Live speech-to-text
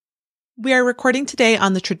We are recording today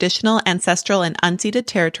on the traditional, ancestral, and unceded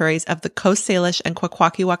territories of the Coast Salish and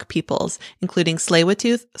Kwakwaka'wakw peoples, including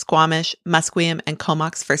Tsleil-Waututh, Squamish, Musqueam, and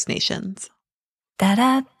Comox First Nations.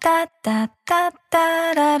 Hello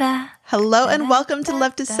and welcome to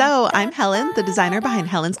Love to Sew. I'm Helen, the designer behind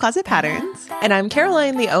Helen's Closet Patterns. And I'm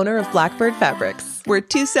Caroline, the owner of Blackbird Fabrics. We're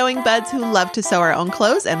two sewing buds who love to sew our own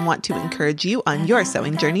clothes and want to encourage you on your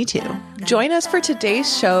sewing journey too. Join us for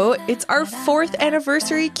today's show. It's our 4th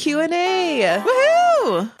anniversary Q&A.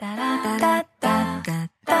 Woohoo!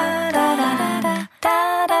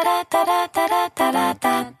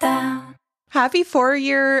 Happy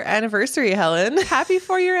 4-year anniversary, Helen. Happy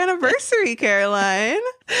 4-year anniversary, Caroline.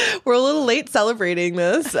 We're a little late celebrating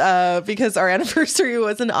this because our anniversary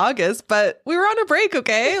was in August, but we were on a break,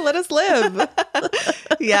 okay? Let us live.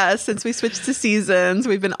 Yeah, since we switched to seasons,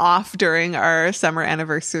 we've been off during our summer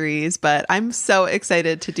anniversaries, but I'm so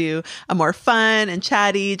excited to do a more fun and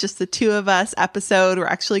chatty, just the two of us episode. We're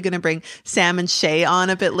actually going to bring Sam and Shay on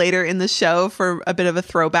a bit later in the show for a bit of a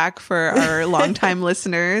throwback for our longtime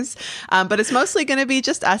listeners. But it's mostly going to be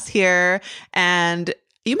just us here. And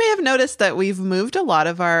you may have noticed that we've moved a lot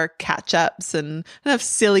of our catch-ups and kind of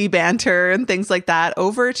silly banter and things like that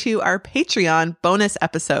over to our Patreon bonus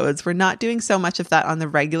episodes. We're not doing so much of that on the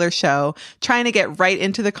regular show, trying to get right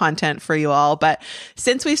into the content for you all. But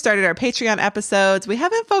since we started our Patreon episodes, we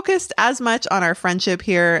haven't focused as much on our friendship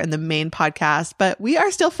here in the main podcast, but we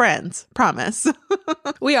are still friends, promise.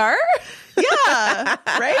 We are? Yeah,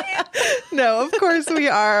 right? No, of course we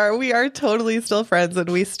are. We are totally still friends, and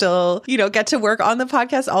we still, get to work on the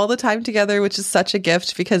podcast all the time together, which is such a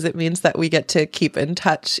gift because it means that we get to keep in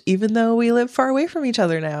touch even though we live far away from each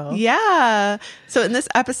other now. Yeah. So in this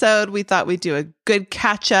episode, we thought we'd do a good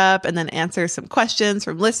catch up and then answer some questions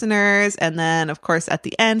from listeners. And then, of course, at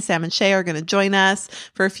the end, Sam and Shay are going to join us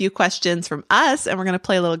for a few questions from us, and we're going to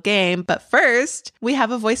play a little game. But first, we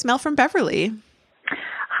have a voicemail from Beverly.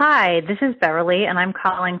 Hi, this is Beverly, and I'm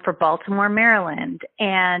calling for Baltimore, Maryland.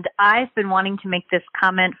 And I've been wanting to make this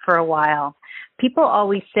comment for a while. People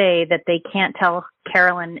always say that they can't tell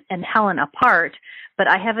Carolyn and Helen apart, but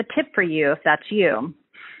I have a tip for you if that's you.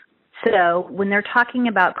 So when they're talking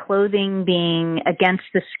about clothing being against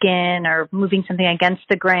the skin or moving something against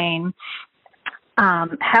the grain,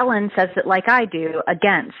 Helen says it like I do,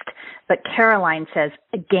 against, but Caroline says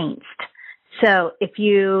against. So if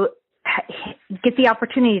you get the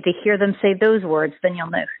opportunity to hear them say those words, then you'll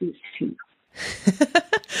know who's who.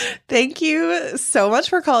 Thank you so much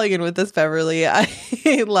for calling in with this, Beverly. I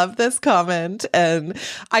love this comment. And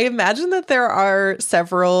I imagine that there are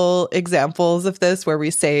several examples of this where we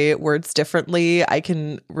say words differently. I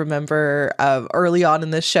can remember early on in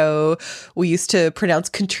the show, we used to pronounce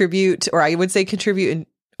contribute, or I would say contribute,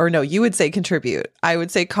 or no, you would say contribute. I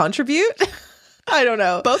would say contribute. I don't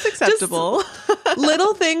know. Both acceptable.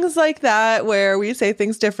 Little things like that where we say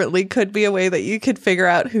things differently could be a way that you could figure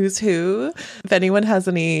out who's who. If anyone has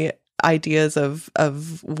any ideas of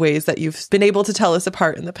ways that you've been able to tell us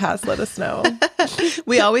apart in the past, let us know.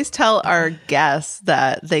 We always tell our guests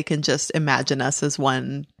that they can just imagine us as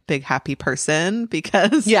one big happy person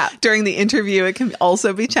because during the interview, it can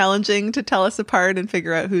also be challenging to tell us apart and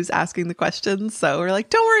figure out who's asking the questions. So we're like,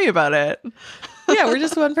 don't worry about it. Yeah, we're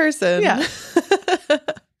just one person. Yeah.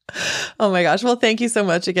 Oh my gosh. Well, thank you so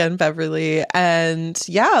much again, Beverly. And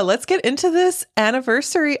yeah, let's get into this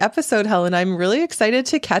anniversary episode, Helen. I'm really excited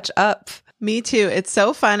to catch up. Me too. It's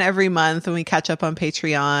so fun every month when we catch up on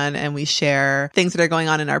Patreon and we share things that are going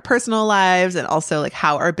on in our personal lives and also like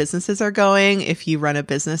how our businesses are going. If you run a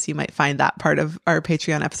business, you might find that part of our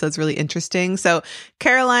Patreon episodes really interesting. So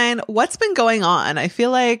Caroline, what's been going on? I feel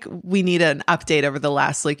like we need an update over the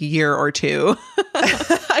last year or two.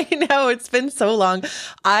 I know, it's been so long.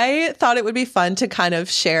 I thought it would be fun to kind of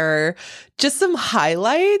share just some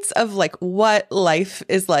highlights of what life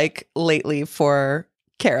is like lately for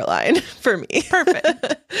Caroline, for me.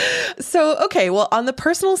 Perfect. So, okay, well, on the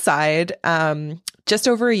personal side, just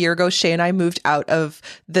over a year ago, Shay and I moved out of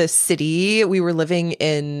the city. We were living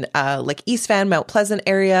in East Van, Mount Pleasant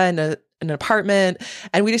area in an apartment,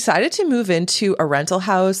 and we decided to move into a rental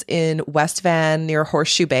house in West Van near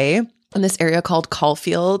Horseshoe Bay. In this area called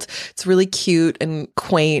Caulfield. It's really cute and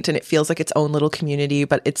quaint, and it feels like its own little community,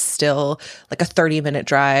 but it's still like a 30-minute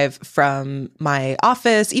drive from my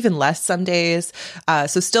office, even less some days.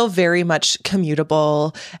 So still very much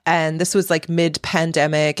commutable. And this was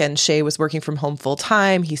mid-pandemic, and Shay was working from home full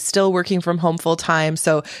time. He's still working from home full time.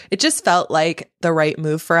 So it just felt like the right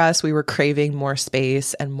move for us. We were craving more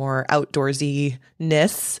space and more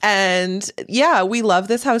outdoorsiness. And yeah, we love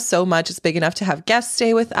this house so much. It's big enough to have guests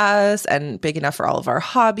stay with us. us and big enough for all of our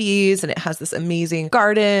hobbies. And it has this amazing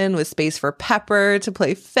garden with space for Pepper to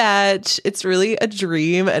play fetch. It's really a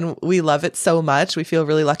dream and we love it so much. We feel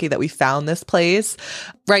really lucky that we found this place.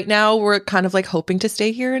 Right now, we're kind of like hoping to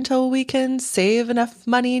stay here until we can save enough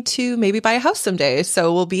money to maybe buy a house someday.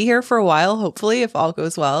 So we'll be here for a while, hopefully, if all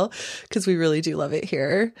goes well, because we really do love it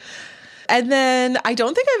here. And then I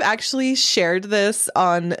don't think I've actually shared this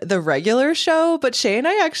on the regular show, but Shay and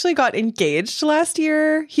I actually got engaged last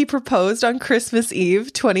year. He proposed on Christmas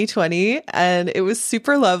Eve 2020, and it was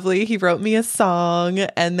super lovely. He wrote me a song,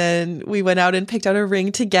 and then we went out and picked out a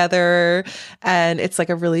ring together. And it's like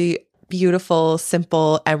a really beautiful,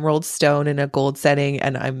 simple emerald stone in a gold setting,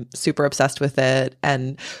 and I'm super obsessed with it.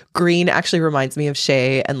 And green actually reminds me of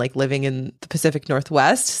Shay and like living in the Pacific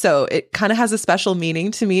Northwest, so it kind of has a special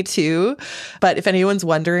meaning to me too. But if anyone's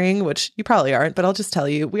wondering, which you probably aren't, but I'll just tell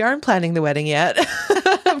you, we aren't planning the wedding yet.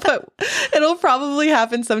 But it'll probably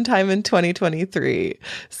happen sometime in 2023.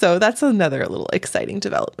 So that's another little exciting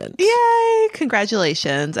development. Yay!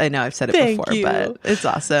 Congratulations. I know I've said it Thank before, you. but it's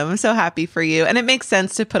awesome. I'm so happy for you. And it makes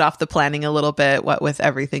sense to put off the planning a little bit, what with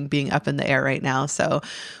everything being up in the air right now. So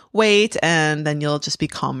wait, and then you'll just be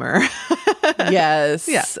calmer. Yes.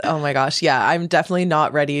 Yeah. Oh my gosh. Yeah. I'm definitely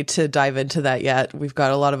not ready to dive into that yet. We've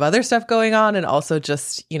got a lot of other stuff going on, and also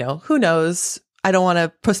just, who knows? I don't want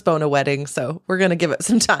to postpone a wedding, so we're going to give it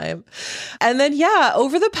some time. And then,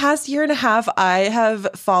 over the past year and a half, I have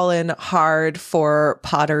fallen hard for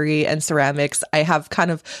pottery and ceramics. I have kind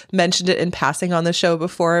of mentioned it in passing on the show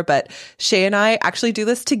before, but Shay and I actually do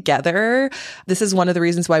this together. This is one of the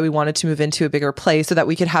reasons why we wanted to move into a bigger place, so that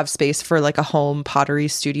we could have space for like a home pottery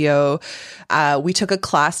studio. We took a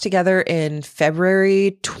class together in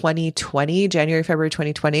January, February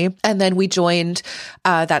 2020. And then we joined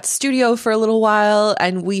that studio for a little while.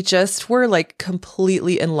 And we just were like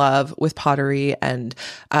completely in love with pottery, and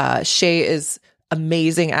Shay is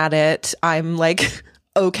amazing at it. I'm like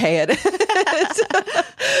okay at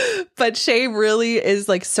it. But Shay really is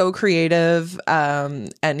like so creative,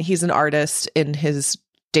 and he's an artist in his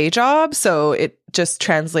day job, so it just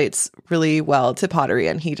translates really well to pottery,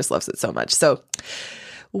 and he just loves it so much. So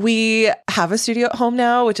we have a studio at home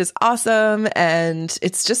now, which is awesome. And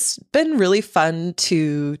it's just been really fun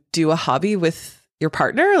to do a hobby with your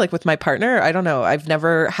partner, like with my partner. I don't know. I've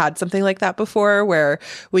never had something like that before, where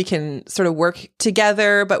we can sort of work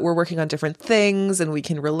together, but we're working on different things and we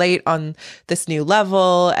can relate on this new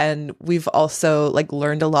level. And we've also like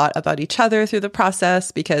learned a lot about each other through the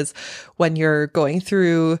process, because when you're going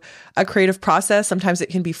through a creative process, sometimes it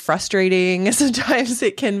can be frustrating. Sometimes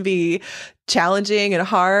it can be challenging and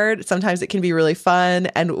hard. Sometimes it can be really fun.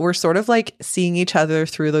 And we're sort of like seeing each other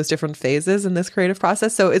through those different phases in this creative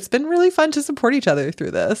process. So it's been really fun to support each other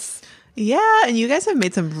through this. Yeah. And you guys have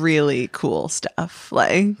made some really cool stuff.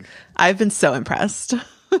 Like, I've been so impressed.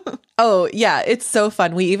 Oh, yeah. It's so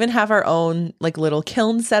fun. We even have our own like little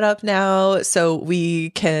kiln set up now, so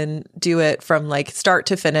we can do it from like start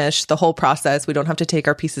to finish, the whole process. We don't have to take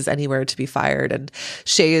our pieces anywhere to be fired. And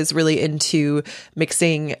Shay is really into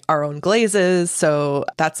mixing our own glazes, so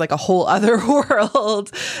that's like a whole other world.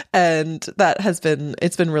 And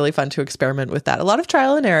it's been really fun to experiment with that. A lot of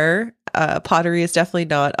trial and error. Pottery is definitely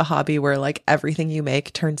not a hobby where like everything you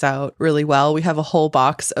make turns out really well. We have a whole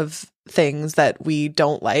box of things that we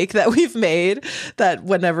don't like that we've made, that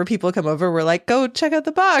whenever people come over, we're like, go check out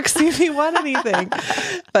the box, see if you want anything.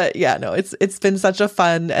 But yeah, no, it's been such a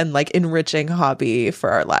fun and like enriching hobby for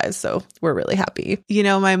our lives. So we're really happy.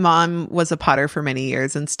 My mom was a potter for many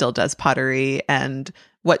years and still does pottery. And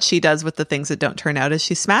what she does with the things that don't turn out is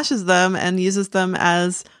she smashes them and uses them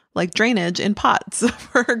as like drainage in pots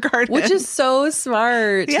for her garden. Which is so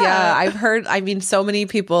smart. Yeah. I've heard, so many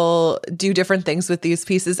people do different things with these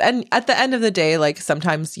pieces. And at the end of the day, like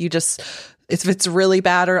sometimes you just, if it's really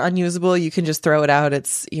bad or unusable, you can just throw it out.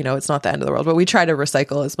 It's, it's not the end of the world, but we try to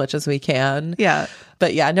recycle as much as we can. Yeah.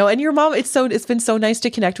 But yeah, no, and your mom, it's been so nice to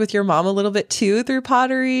connect with your mom a little bit too through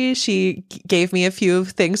pottery. She gave me a few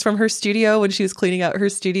things from her studio when she was cleaning out her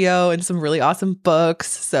studio, and some really awesome books.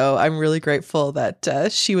 So I'm really grateful that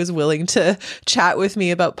she was willing to chat with me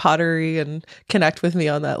about pottery and connect with me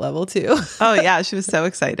on that level too. Oh yeah, she was so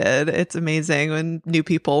excited. It's amazing when new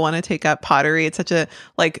people want to take up pottery. It's such a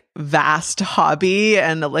like vast hobby,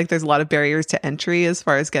 and like there's a lot of barriers to entry as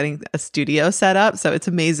far as getting a studio set up. So it's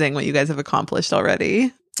amazing what you guys have accomplished already.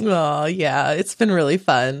 Oh, yeah. It's been really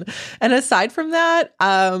fun. And aside from that,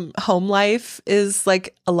 home life is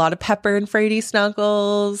like a lot of Pepper and Frady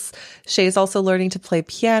snuggles. Shay's also learning to play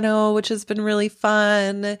piano, which has been really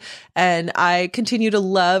fun. And I continue to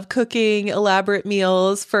love cooking elaborate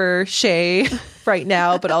meals for Shay. right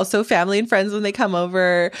now, but also family and friends when they come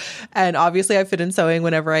over. And obviously I fit in sewing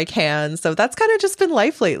whenever I can. So that's kind of just been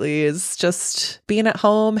life lately, is just being at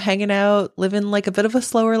home, hanging out, living like a bit of a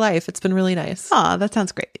slower life. It's been really nice. Oh, that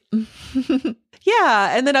sounds great.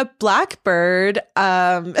 Yeah. And then a Blackbird,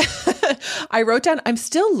 I wrote down, I'm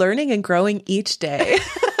still learning and growing each day.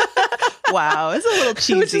 Wow, it's a little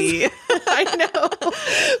cheesy. I know,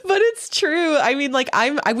 but it's true. I mean, like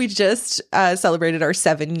we just celebrated our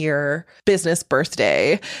 7-year business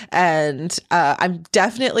birthday, and I'm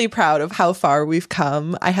definitely proud of how far we've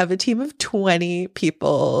come. I have a team of 20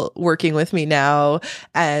 people working with me now,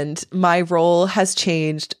 and my role has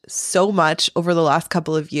changed so much over the last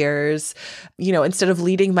couple of years. You know, instead of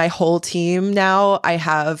leading my whole team now, I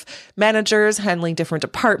have managers handling different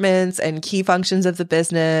departments and key functions of the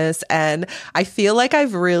business. And I feel like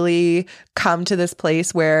I've really come to this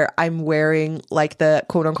place where I'm wearing like the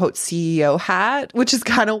quote unquote CEO hat, which is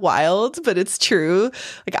kind of wild, but it's true.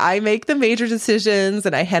 Like I make the major decisions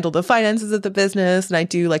and I handle the finances of the business, and I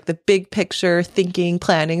do like the big picture thinking,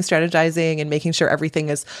 planning, strategizing, and making sure everything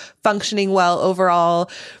is functioning well overall.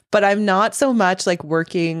 But I'm not so much like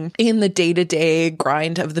working in the day-to-day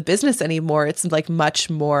grind of the business anymore. It's like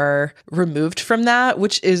much more removed from that,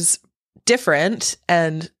 which is different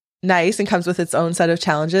and nice and comes with its own set of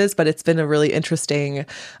challenges. But it's been a really interesting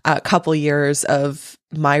couple years of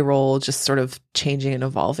my role just sort of changing and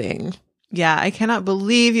evolving. Yeah, I cannot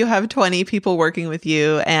believe you have 20 people working with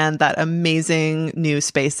you, and that amazing new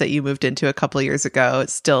space that you moved into a couple of years ago. It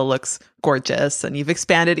still looks gorgeous, and you've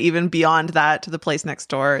expanded even beyond that to the place next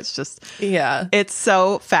door. It's just, yeah, it's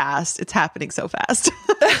so fast. It's happening so fast.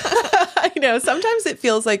 I know. Sometimes it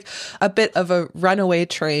feels like a bit of a runaway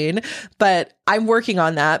train, but I'm working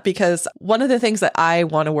on that, because one of the things that I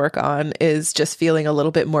want to work on is just feeling a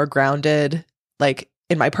little bit more grounded, like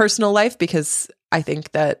in my personal life, because I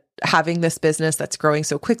think that having this business that's growing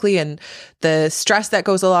so quickly and the stress that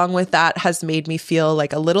goes along with that has made me feel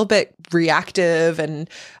like a little bit reactive and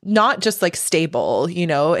not just like stable, you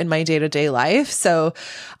know, in my day-to-day life. So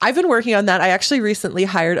I've been working on that. I actually recently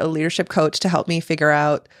hired a leadership coach to help me figure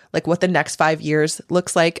out like what the next 5 years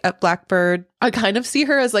looks like at Blackbird. I kind of see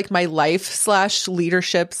her as like my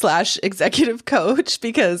life/leadership/executive coach,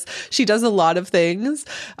 because she does a lot of things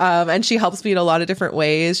and she helps me in a lot of different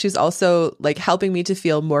ways. She's also like helping me to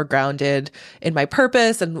feel more grounded in my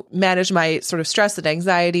purpose and manage my sort of stress and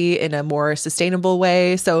anxiety in a more sustainable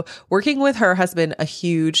way. So working with her has been a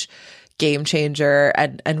huge game changer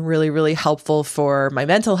and really, really helpful for my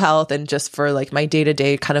mental health and just for like my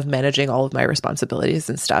day-to-day kind of managing all of my responsibilities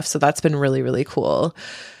and stuff. So that's been really, really cool.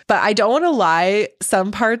 But I don't want to lie,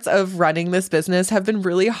 some parts of running this business have been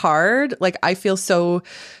really hard. Like I feel so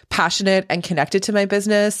passionate and connected to my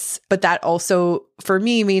business, but that also for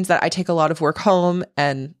me means that I take a lot of work home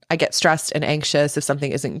and I get stressed and anxious if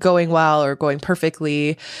something isn't going well or going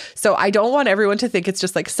perfectly. So I don't want everyone to think it's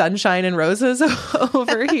just like sunshine and roses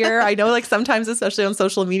over here. I know like sometimes, especially on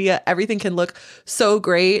social media, everything can look so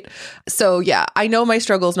great. So yeah, I know my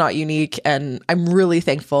struggle is not unique, and I'm really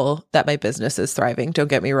thankful that my business is thriving. Don't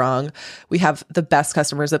get me wrong. We have the best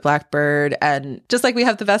customers at Blackbird, and just like we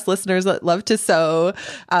have the best listeners that love to sew.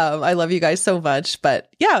 I love you guys so much. But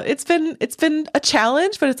yeah, it's been a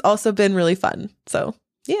challenge, but it's also been really fun. So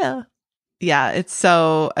yeah. Yeah, it's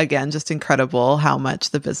so, again, just incredible how much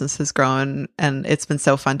the business has grown, and it's been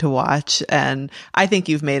so fun to watch. And I think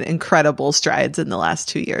you've made incredible strides in the last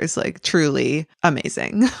 2 years, like truly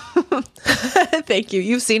amazing. Thank you.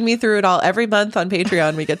 You've seen me through it all. Every month on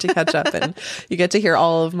Patreon, we get to catch up and you get to hear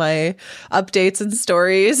all of my updates and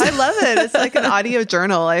stories. I love it. It's like an audio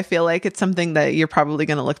journal. I feel like it's something that you're probably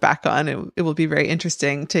going to look back on. It will be very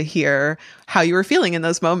interesting to hear how you were feeling in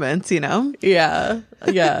those moments, you know? Yeah.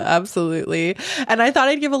 Yeah, absolutely. And I thought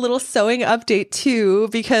I'd give a little sewing update too,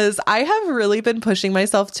 because I have really been pushing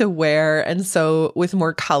myself to wear and sew with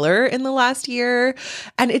more color in the last year.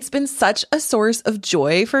 And it's been such a source of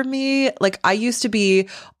joy for me. Like I used to be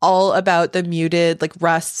all about the muted, like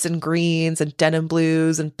rusts and greens and denim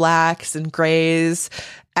blues and blacks and grays.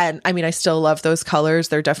 And I mean, I still love those colors.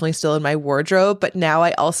 They're definitely still in my wardrobe. But now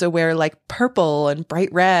I also wear like purple and bright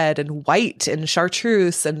red and white and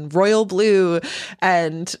chartreuse and royal blue.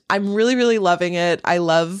 And I'm really, really loving it. I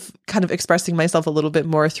love kind of expressing myself a little bit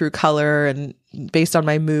more through color and based on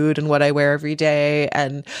my mood and what I wear every day.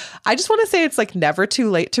 And I just want to say it's like never too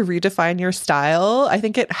late to redefine your style. I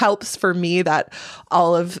think it helps for me that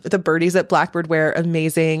all of the birdies at Blackbird wear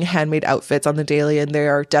amazing handmade outfits on the daily, and they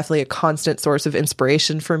are definitely a constant source of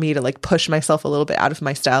inspiration for me to like push myself a little bit out of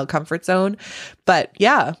my style comfort zone. But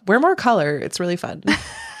yeah, wear more color. It's really fun.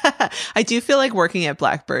 I do feel like working at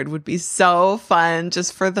Blackbird would be so fun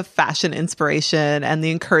just for the fashion inspiration and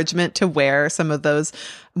the encouragement to wear some of those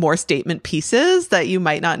more statement pieces that you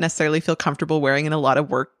might not necessarily feel comfortable wearing in a lot of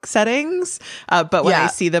work settings. But when I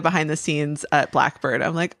see the behind the scenes at Blackbird,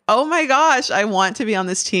 I'm like, oh my gosh, I want to be on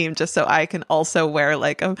this team just so I can also wear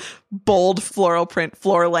like a bold floral print,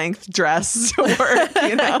 floor length dress to work,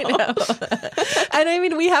 you know? I know. And I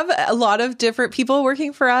mean, we have a lot of different people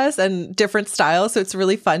working for us and different styles. So it's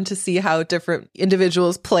really fun to see how different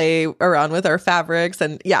individuals play around with our fabrics.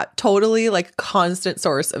 And yeah, totally like constant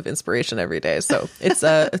source of inspiration every day. So it's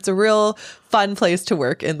a real fun place to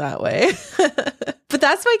work in that way. But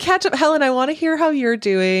that's my catch up, Helen. I want to hear how you're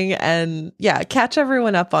doing and catch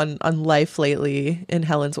everyone up on life lately in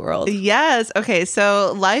Helen's world. Yes. Okay.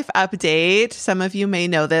 So life update. Some of you may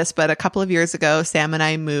know this, but a couple of years ago, Sam and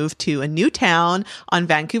I moved to a new town on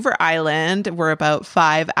Vancouver Island. We're about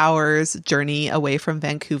 5 hours journey away from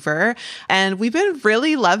Vancouver. And we've been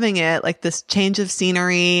really loving it. Like this change of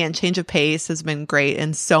scenery and change of pace has been great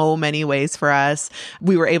in so many ways for us.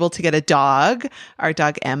 We were able to get a dog, our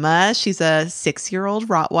dog Emma. She's a 6-year-old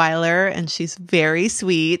Rottweiler and she's very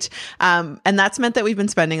sweet. And that's meant that we've been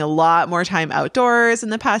spending a lot more time outdoors in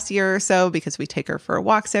the past year or so because we take her for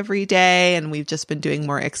walks every day and we've just been doing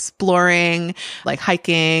more exploring, like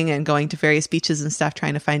hiking and going to various beaches and stuff,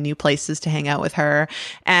 trying to find new places to hang out with her.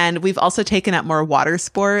 And we've also taken up more water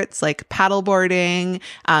sports like paddleboarding,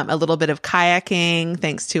 a little bit of kayaking,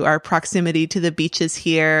 thanks to our proximity to the beaches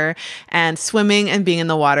here. And swimming and being in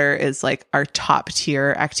the water is like our top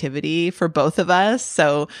tier activity for both of us.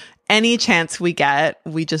 So any chance we get,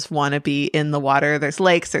 we just want to be in the water. There's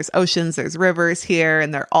lakes, there's oceans, there's rivers here,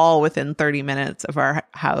 and they're all within 30 minutes of our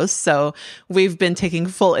house. So we've been taking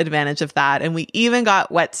full advantage of that. And we even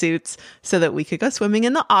got wetsuits so that we could go swimming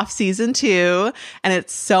in the off season too. And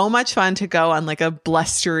it's so much fun to go on like a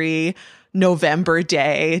blustery November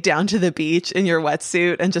day down to the beach in your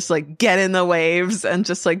wetsuit and just like get in the waves and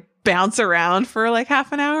just like bounce around for like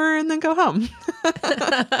half an hour and then go home.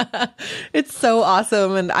 It's so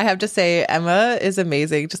awesome. And I have to say, Emma is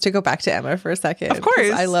amazing. Just to go back to Emma for a second. Of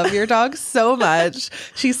course. I love your dog so much.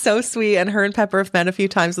 She's so sweet. And her and Pepper have met a few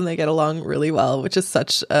times and they get along really well, which is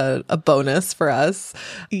such a bonus for us.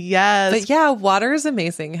 Yes. But yeah, water is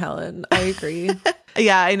amazing, Helen. I agree.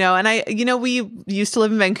 Yeah, I know. And we used to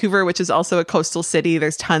live in Vancouver, which is also a coastal city.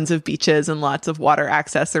 There's tons of beaches and lots of water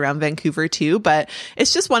access around Vancouver too. But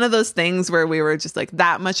it's just one of those things where we were just like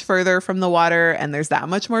that much further from the water and there's that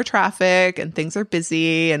much more traffic and things are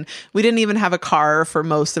busy. And we didn't even have a car for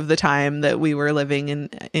most of the time that we were living in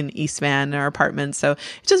East Van in our apartment. So it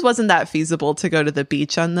just wasn't that feasible to go to the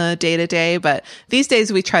beach on the day to day. But these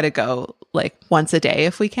days we try to go like once a day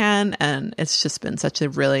if we can. And it's just been such a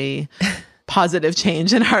really positive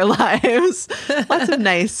change in our lives. Lots of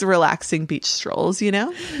nice, relaxing beach strolls,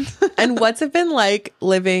 And what's it been like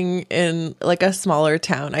living in like a smaller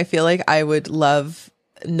town? I feel like I would love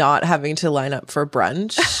not having to line up for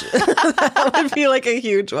brunch. That would be like a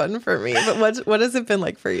huge one for me. But what has it been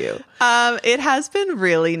like for you? It has been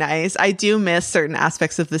really nice. I do miss certain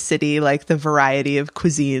aspects of the city, like the variety of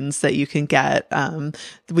cuisines that you can get.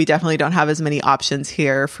 We definitely don't have as many options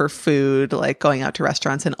here for food, like going out to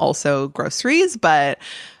restaurants and also groceries. But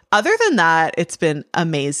other than that, it's been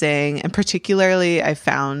amazing. And particularly, I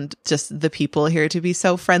found just the people here to be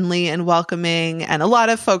so friendly and welcoming. And a lot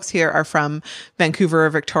of folks here are from Vancouver or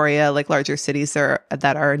Victoria, like larger cities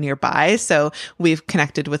that are nearby. So we've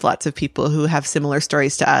connected with lots of people who have similar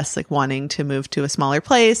stories to us, like wanting to move to a smaller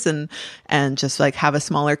place and just like have a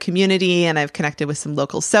smaller community. And I've connected with some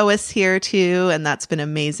local sewists here too. And that's been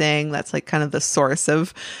amazing. That's like kind of the source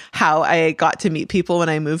of how I got to meet people when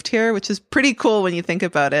I moved here, which is pretty cool when you think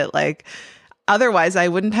about it. Like otherwise I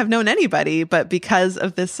wouldn't have known anybody, but because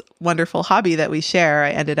of this wonderful hobby that we share, I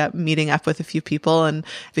ended up meeting up with a few people and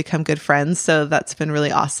become good friends. So that's been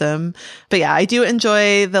really awesome. But yeah, I do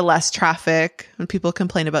enjoy the less traffic. When people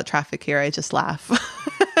complain about traffic here, I just laugh.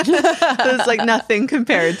 It's like nothing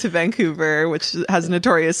compared to Vancouver, which has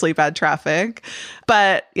notoriously bad traffic.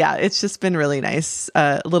 But yeah, it's just been really nice.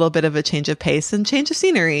 A little bit of a change of pace and change of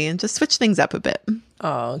scenery and just switch things up a bit.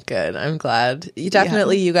 Oh, good. I'm glad. You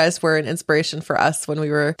guys were an inspiration for us when we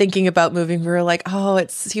were thinking about moving. We were like, oh, it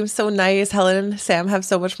seems so nice. Helen and Sam have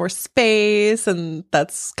so much more space. And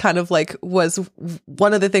that's kind of like was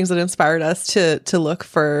one of the things that inspired us to look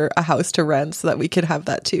for a house to rent so that we could have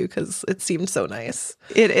that too, because it seemed so nice.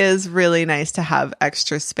 It is really nice to have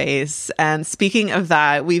extra space. And speaking of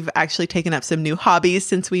that, we've actually taken up some new hobbies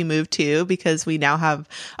since we moved too, because we now have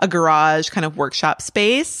a garage kind of workshop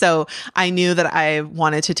space. So I knew that I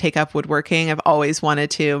wanted to take up woodworking. I've always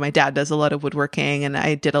wanted to. My dad does a lot of woodworking, and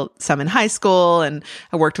I did some in high school, and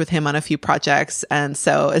I worked with him on a few projects. And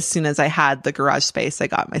so as soon as I had the garage space, I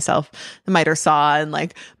got myself the miter saw and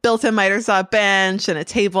like built a miter saw bench and a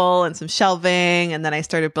table and some shelving. And then I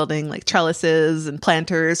started building like trellises and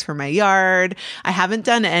planters for my yard. I haven't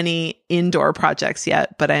done any indoor projects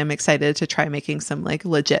yet, but I am excited to try making some like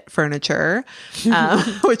legit furniture,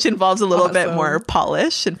 which involves a little bit more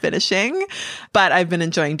polish and finishing. But I've been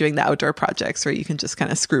enjoying doing the outdoor projects where you can just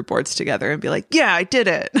kind of screw boards together and be like, yeah, I did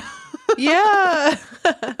it. Yeah.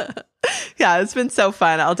 Yeah, it's been so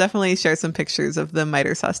fun. I'll definitely share some pictures of the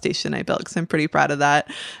miter saw station I built because I'm pretty proud of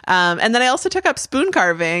that. And then I also took up spoon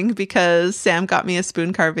carving because Sam got me a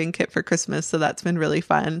spoon carving kit for Christmas. So that's been really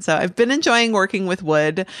fun. So I've been enjoying working with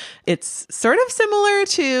wood. It's sort of similar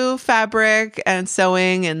to fabric and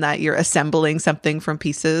sewing in that you're assembling something from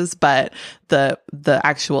pieces, but the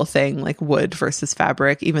actual thing, like wood versus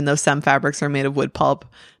fabric, even though some fabrics are made of wood pulp,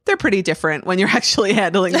 they're pretty different when you're actually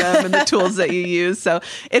handling them and the tools that you use. So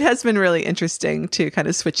it has been really interesting to kind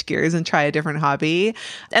of switch gears and try a different hobby.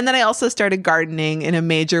 And then I also started gardening in a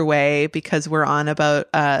major way because we're on about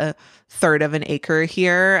a third of an acre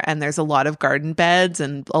here, and there's a lot of garden beds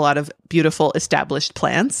and a lot of beautiful established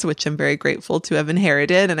plants, which I'm very grateful to have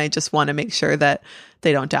inherited. And I just want to make sure that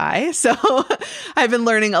they don't die. So I've been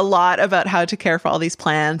learning a lot about how to care for all these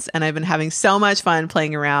plants, and I've been having so much fun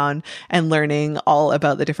playing around and learning all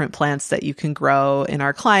about the different plants that you can grow in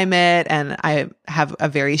our climate. And I have a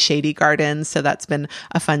very shady garden, so that's been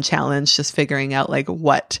a fun challenge, just figuring out like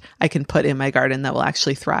what I can put in my garden that will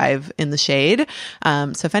actually thrive in the shade.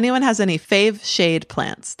 So if anyone has any fave shade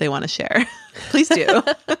plants they want to share, please do.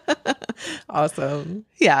 Awesome.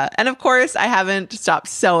 Yeah. And of course, I haven't stopped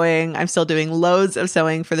sewing. I'm still doing loads of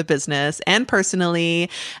sewing for the business and personally.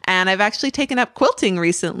 And I've actually taken up quilting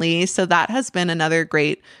recently. So that has been another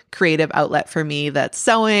great creative outlet for me that's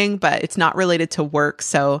sewing, but it's not related to work.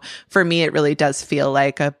 So for me, it really does feel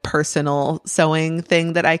like a personal sewing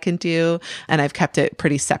thing that I can do. And I've kept it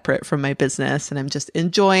pretty separate from my business. And I'm just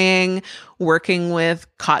enjoying working with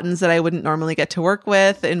cottons that I wouldn't normally get to work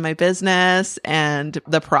with in my business and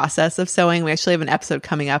the process of sewing. We actually have an episode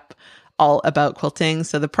coming up all about quilting.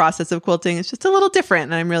 So the process of quilting is just a little different,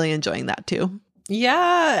 and I'm really enjoying that too.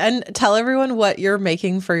 Yeah. And tell everyone what you're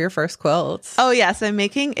making for your first quilt. Oh, yes. I'm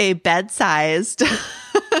making a bed-sized.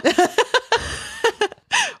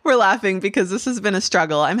 We're laughing because this has been a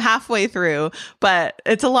struggle. I'm halfway through, but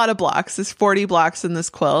it's a lot of blocks. There's 40 blocks in this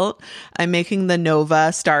quilt. I'm making the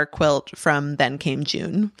Nova Star quilt from Then Came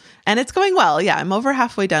June. And it's going well. Yeah, I'm over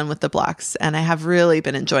halfway done with the blocks, and I have really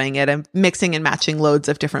been enjoying it. I'm mixing and matching loads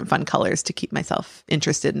of different fun colors to keep myself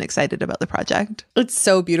interested and excited about the project. It's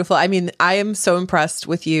so beautiful. I mean, I am so impressed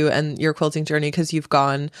with you and your quilting journey because you've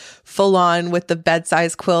gone full on with the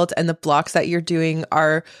bed-size quilt, and the blocks that you're doing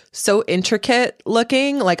are so intricate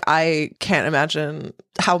looking. Like, I can't imagine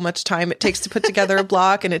how much time it takes to put together a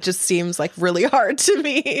block, and it just seems like really hard to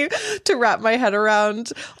me to wrap my head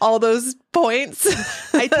around all those points.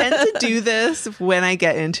 I tend to do this when I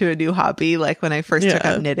get into a new hobby. Like when I first took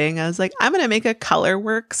up knitting, I was like, I'm going to make a color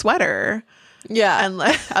work sweater. Yeah. And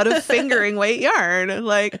like out of fingering weight yarn.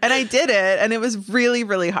 Like, and I did it, and it was really,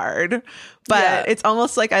 really hard. But it's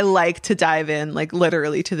almost like I like to dive in, like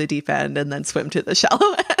literally to the deep end and then swim to the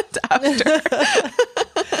shallow end after.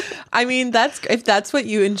 I mean, if that's what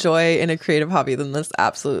you enjoy in a creative hobby, then that's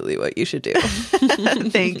absolutely what you should do.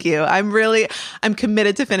 Thank you. I'm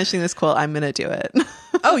committed to finishing this quilt. I'm going to do it.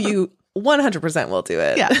 Oh, you 100% will do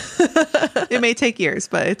it. Yeah. It may take years,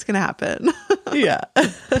 but it's going to happen. Yeah.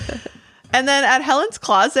 And then at Helen's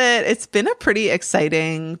Closet, it's been a pretty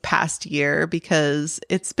exciting past year because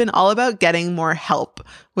it's been all about getting more help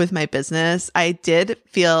with my business. I did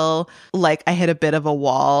feel like I hit a bit of a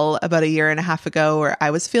wall about a year and a half ago where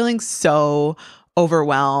I was feeling so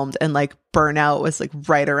overwhelmed, and like burnout was like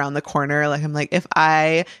right around the corner. Like, I'm like, if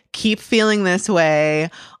I keep feeling this way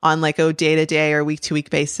on like a day-to-day or week-to-week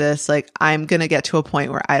basis, like I'm going to get to a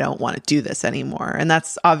point where I don't want to do this anymore. And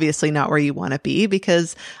that's obviously not where you want to be,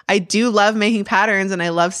 because I do love making patterns and I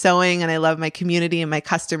love sewing and I love my community and my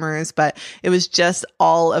customers, but it was just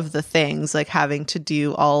all of the things, like having to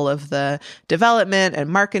do all of the development and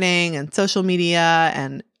marketing and social media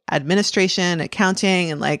and administration,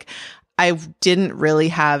 accounting, and like I didn't really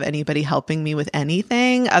have anybody helping me with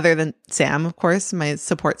anything other than Sam, of course, my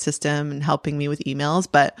support system, and helping me with emails.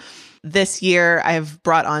 But this year, I've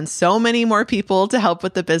brought on so many more people to help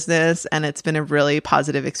with the business, and it's been a really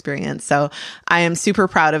positive experience. So I am super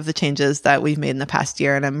proud of the changes that we've made in the past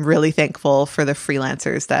year, and I'm really thankful for the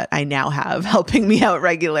freelancers that I now have helping me out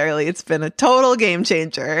regularly. It's been a total game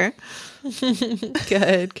changer.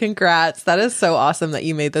 Good. Congrats. That is so awesome that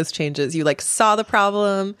you made those changes. You like saw the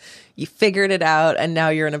problem, you figured it out, and now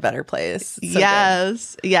you're in a better place. So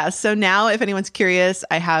yes. Good. Yes. So now if anyone's curious,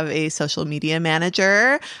 I have a social media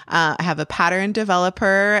manager. I have a pattern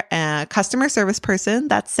developer, a customer service person.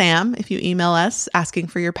 That's Sam. If you email us asking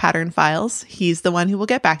for your pattern files, he's the one who will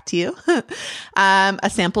get back to you. A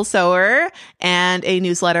sample sewer and a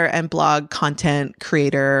newsletter and blog content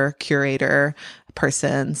creator, curator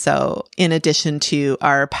person. So in addition to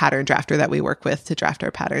our pattern drafter that we work with to draft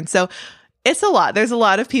our patterns. So it's a lot. There's a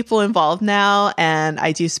lot of people involved now, and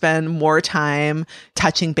I do spend more time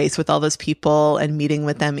touching base with all those people and meeting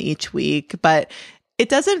with them each week. But it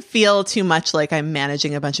doesn't feel too much like I'm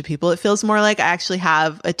managing a bunch of people. It feels more like I actually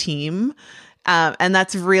have a team. And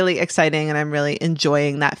that's really exciting. And I'm really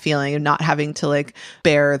enjoying that feeling of not having to like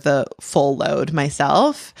bear the full load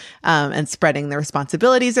myself, and spreading the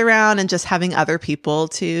responsibilities around and just having other people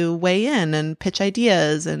to weigh in and pitch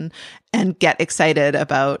ideas and get excited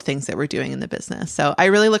about things that we're doing in the business. So I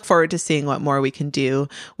really look forward to seeing what more we can do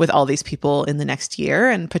with all these people in the next year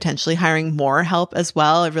and potentially hiring more help as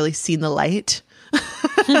well. I've really seen the light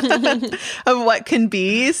of what can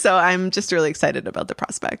be. So I'm just really excited about the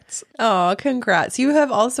prospects. Oh, congrats. You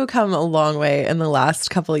have also come a long way in the last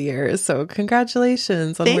couple of years. So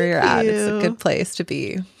congratulations on where you're at. It's a good place to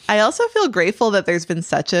be. I also feel grateful that there's been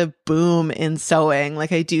such a boom in sewing.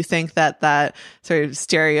 Like, I do think that sort of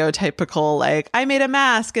stereotypical, like, I made a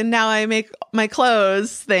mask and now I make my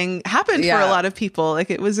clothes thing happened for a lot of people. Like,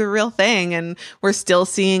 it was a real thing. And we're still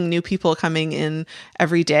seeing new people coming in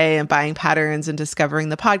every day and buying patterns and discovering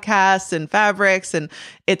the podcasts and fabrics. And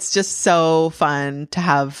it's just so fun to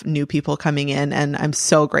have new people coming in. And I'm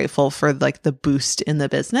so grateful for like the boost in the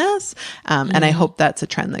business. And I hope that's a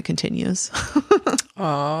trend that continues.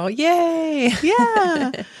 Oh, yay.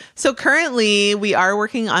 Yeah. So currently we are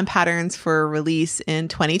working on patterns for release in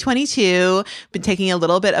 2022. Been taking a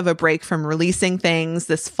little bit of a break from releasing things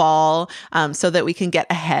this fall, so that we can get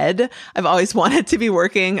ahead. I've always wanted to be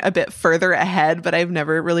working a bit further ahead, but I've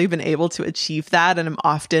never really been able to achieve that. And I'm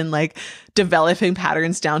often like developing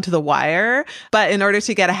patterns down to the wire. But in order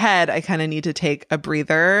to get ahead, I kind of need to take a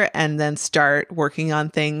breather and then start working on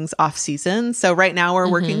things off season. So right now we're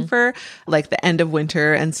working for like the end of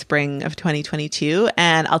winter and spring of 2022.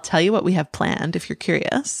 And I'll tell you what we have planned if you're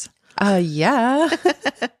curious. Yeah.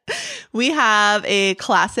 We have a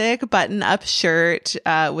classic button-up shirt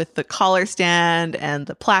with the collar stand and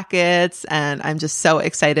the plackets, and I'm just so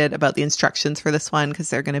excited about the instructions for this one because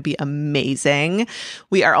they're going to be amazing.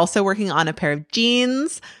 We are also working on a pair of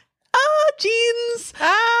jeans. Jeans.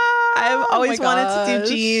 I've always wanted to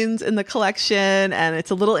do jeans in the collection, and it's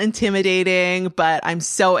a little intimidating, but I'm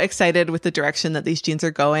so excited with the direction that these jeans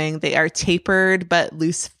are going. They are tapered, but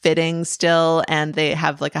loose fitting still, and they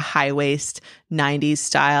have like a high waist 90s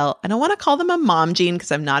style. I don't want to call them a mom jean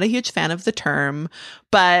because I'm not a huge fan of the term,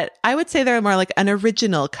 but I would say they're more like an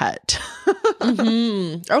original cut.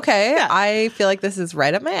 Okay. Yeah. I feel like this is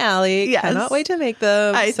right up my alley. Yes. Cannot wait to make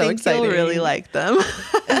them. I think exciting. You'll really like them.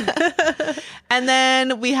 And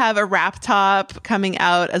then we have a wrap top coming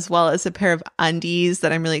out, as well as a pair of undies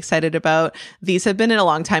that I'm really excited about. These have been in a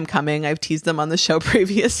long time coming. I've teased them on the show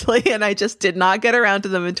previously, and I just did not get around to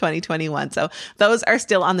them in 2021. So those are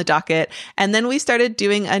still on the docket. And then we started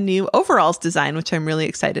doing a new overalls design, which I'm really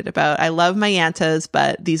excited about. I love my Yantas,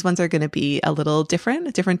 but these ones are going to be a little different,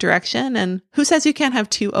 a different direction. And who says you can't have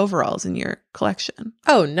two overalls in your collection?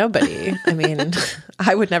 Oh, nobody. I mean,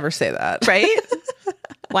 I would never say that. Right?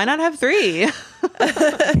 Why not have three?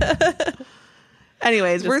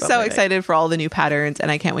 Anyways, we're so excited for all the new patterns, and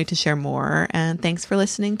I can't wait to share more. And thanks for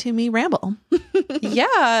listening to me ramble.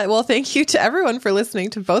 Yeah. Well, thank you to everyone for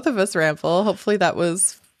listening to both of us ramble. Hopefully that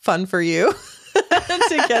was fun for you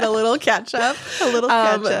to get a little catch up.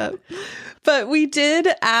 But we did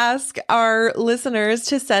ask our listeners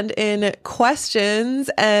to send in questions,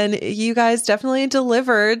 and you guys definitely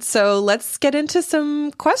delivered. So let's get into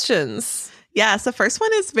some questions. Yes, the first one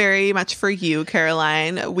is very much for you,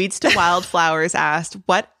 Caroline. Weeds to Wildflowers asked,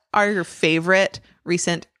 what are your favorite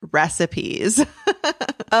recent recipes?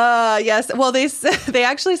 Yes. Well, they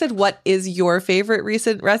actually said, what is your favorite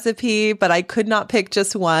recent recipe? But I could not pick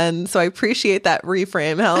just one. So I appreciate that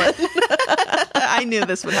reframe, Helen. I knew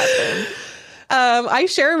this would happen. I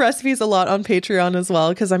share recipes a lot on Patreon as well,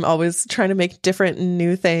 because I'm always trying to make different and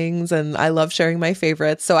new things, and I love sharing my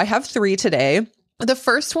favorites. So I have 3 today. The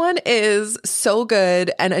first one is so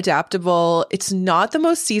good and adaptable. It's not the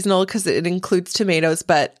most seasonal because it includes tomatoes,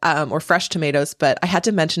 but or fresh tomatoes, but I had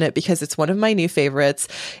to mention it because it's one of my new favorites.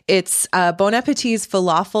 It's Bon Appetit's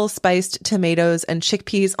falafel spiced tomatoes and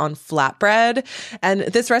chickpeas on flatbread. And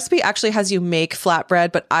this recipe actually has you make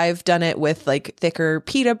flatbread, but I've done it with like thicker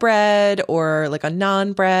pita bread or like a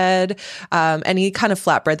naan bread. Any kind of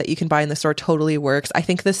flatbread that you can buy in the store totally works. I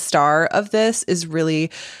think the star of this is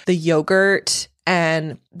really the yogurt.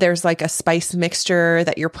 And there's like a spice mixture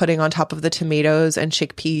that you're putting on top of the tomatoes and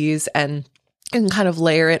chickpeas and kind of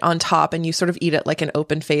layer it on top, and you sort of eat it like an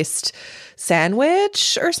open-faced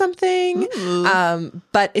sandwich or something.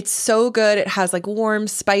 But it's so good. It has like warm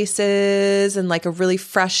spices and like a really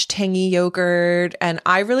fresh, tangy yogurt. And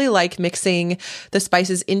I really like mixing the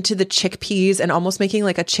spices into the chickpeas and almost making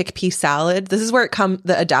like a chickpea salad. This is where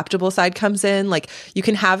the adaptable side comes in. Like you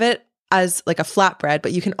can have it as like a flatbread,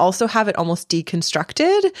 but you can also have it almost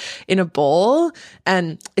deconstructed in a bowl.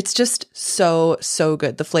 And it's just so, so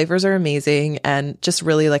good. The flavors are amazing and just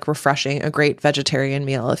really like refreshing. A great vegetarian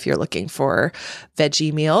meal if you're looking for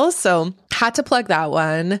veggie meals. So had to plug that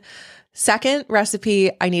one. Second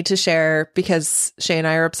recipe I need to share because Shay and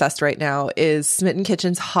I are obsessed right now is Smitten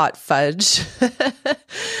Kitchen's hot fudge.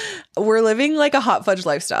 We're living like a hot fudge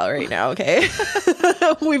lifestyle right now, okay?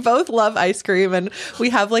 We both love ice cream and we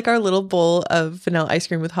have like our little bowl of vanilla ice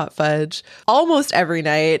cream with hot fudge almost every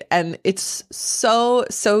night. And it's so,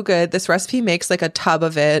 so good. This recipe makes like a tub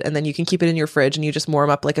of it and then you can keep it in your fridge and you just warm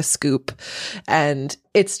up like a scoop. And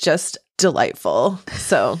it's just delightful.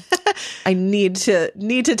 So I need to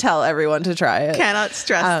tell everyone to try it. Cannot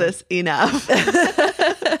stress this enough.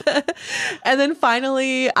 And then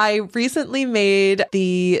finally, I recently made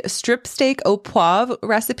the strip steak au poivre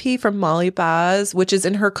recipe from Molly Baz, which is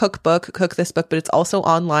in her cookbook, Cook This Book, but it's also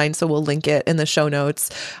online. So we'll link it in the show notes.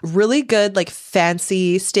 Really good, like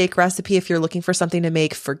fancy steak recipe if you're looking for something to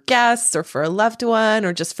make for guests or for a loved one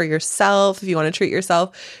or just for yourself if you want to treat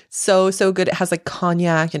yourself. So, so good. It has like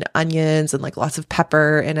cognac and onions and like lots of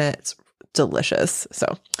pepper in it. It's delicious.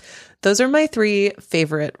 So those are my 3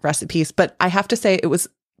 favorite recipes, but I have to say it was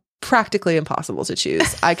practically impossible to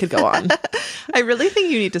choose. I could go on. I really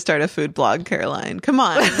think you need to start a food blog, Caroline. Come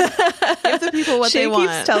on. Give the people what they want.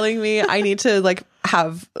 She keeps telling me I need to like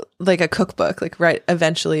have like a cookbook, like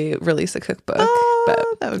eventually release a cookbook. Oh,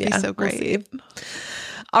 but that would be so great. We'll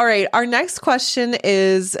all right. Our next question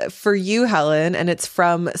is for you, Helen, and it's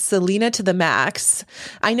from Selena to the Max.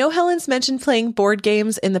 I know Helen's mentioned playing board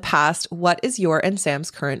games in the past. What is your and Sam's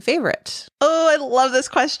current favorite? Oh, I love this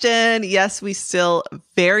question. Yes, we still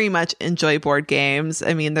very much enjoy board games.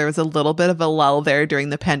 I mean, there was a little bit of a lull there during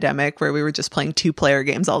the pandemic where we were just playing 2-player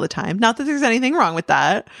games all the time. Not that there's anything wrong with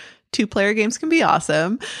that. 2-player games can be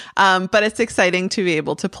awesome. But it's exciting to be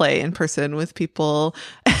able to play in person with people.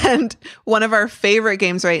 And one of our favorite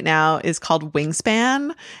games right now is called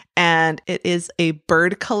Wingspan. And it is a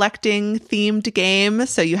bird collecting themed game.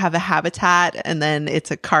 So you have a habitat and then it's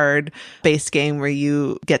a card based game where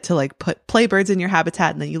you get to like play birds in your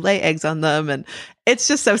habitat and then you lay eggs on them. And it's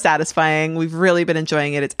just so satisfying. We've really been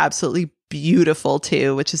enjoying it. It's absolutely beautiful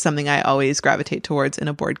too, which is something I always gravitate towards in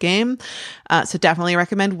a board game. So definitely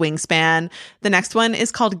recommend Wingspan. The next one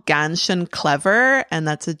is called Ganz schön clever, and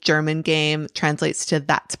that's a German game, translates to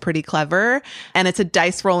That's Pretty Clever. And it's a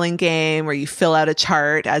dice rolling game where you fill out a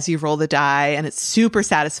chart as you roll the die, and it's super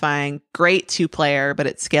satisfying. Great 2-player, but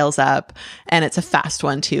it scales up, and it's a fast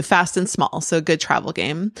one too, fast and small. So a good travel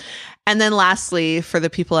game. And then lastly, for the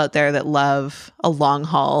people out there that love a long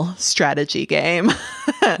haul strategy game,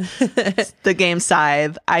 the game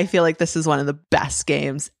Scythe. I feel like this is one of the best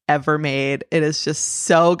games ever made. It is just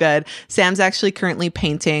so good. Sam's actually currently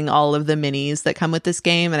painting all of the minis that come with this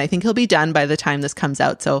game, and I think he'll be done by the time this comes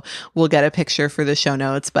out. So we'll get a picture for the show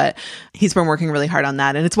notes, but he's been working really hard on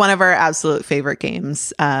that. And it's one of our absolute favorite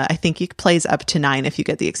games. I think it plays up to 9 if you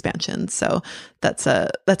get the expansion. So that's a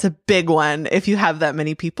big one. If you have that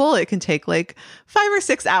many people, it can take like 5 or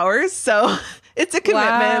 6 hours. So it's a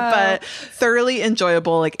commitment, but thoroughly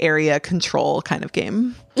enjoyable, like area control kind of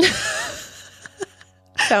game.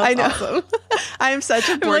 Sounds I know. Awesome. I'm such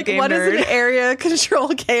a board game what nerd. is an area control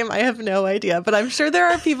game? I have no idea, but I'm sure there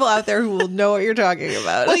are people out there who will know what you're talking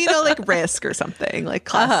about. Well, you know, like Risk or something, like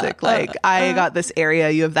classic. I got this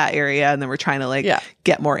area, you have that area, and then we're trying to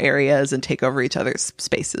get more areas and take over each other's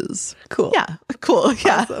spaces. Cool. Yeah. Cool.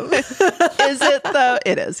 Yeah. Awesome. Is it though?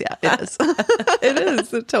 It is. Yeah, it is. It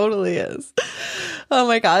is. It totally is. Oh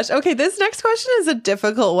my gosh. Okay. This next question is a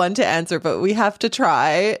difficult one to answer, but we have to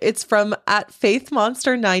try. It's from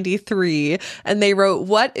 @FaithMonster93. And they wrote,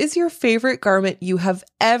 what is your favorite garment you have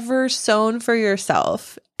ever sewn for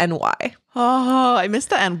yourself? and why? Oh, I missed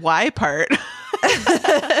the and why part.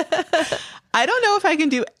 I don't know if I can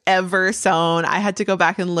do ever sewn. I had to go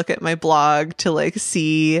back and look at my blog to like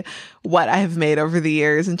see what I have made over the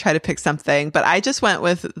years and try to pick something. But I just went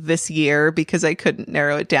with this year because I couldn't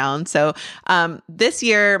narrow it down. So this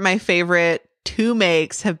year, my favorite 2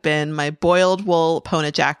 makes have been my boiled wool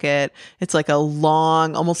Pona jacket. It's like a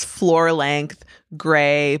long, almost floor length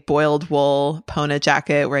gray boiled wool Pona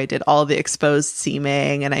jacket where I did all the exposed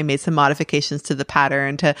seaming and I made some modifications to the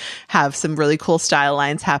pattern to have some really cool style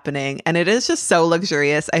lines happening. And it is just so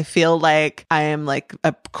luxurious. I feel like I am like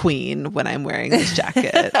a queen when I'm wearing this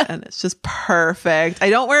jacket and it's just perfect. I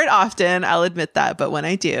don't wear it often, I'll admit that, but when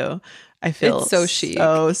I do, I feel it's so chic.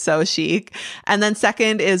 So chic. And then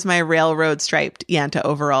second is my railroad striped Yanta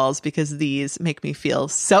overalls because these make me feel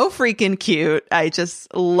so freaking cute. I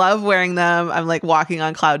just love wearing them. I'm like walking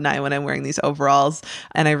on cloud 9 when I'm wearing these overalls.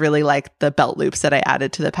 And I really like the belt loops that I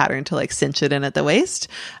added to the pattern to like cinch it in at the waist.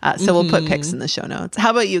 So we'll put pics in the show notes.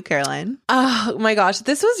 How about you, Caroline? Oh my gosh,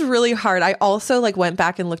 this was really hard. I also like went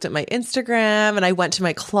back and looked at my Instagram and I went to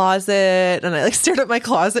my closet and I like stared at my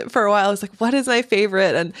closet for a while. I was like, what is my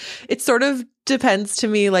favorite? And it's sort of depends to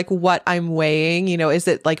me like what I'm weighing. You know, is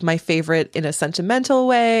it like my favorite in a sentimental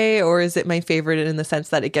way or is it my favorite in the sense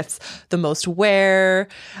that it gets the most wear?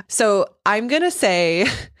 So I'm going to say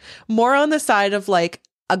more on the side of like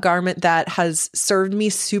a garment that has served me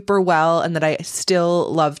super well and that I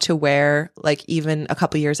still love to wear, like even a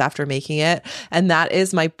couple years after making it. And that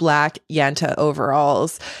is my black Yanta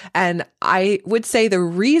overalls. And I would say the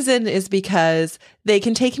reason is because they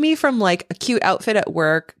can take me from like a cute outfit at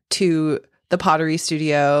work to the pottery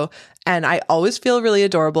studio. And I always feel really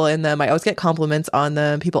adorable in them. I always get compliments on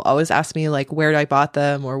them. People always ask me like where I bought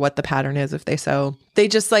them or what the pattern is if they sew. They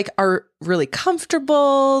just like are really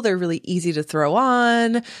comfortable. They're really easy to throw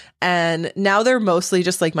on. And now they're mostly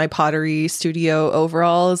just like my pottery studio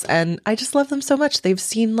overalls. And I just love them so much. They've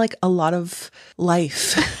seen like a lot of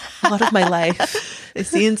life, a lot of my life. They've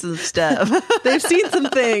seen some stuff. They've seen some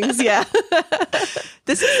things. Yeah.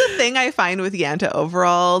 This is the thing I find with Yanta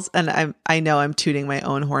overalls. And I know I'm tooting my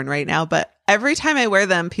own horn right now, but every time I wear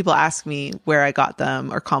them, people ask me where I got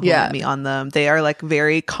them or compliment me on them. They are like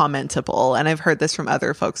very commentable. And I've heard this from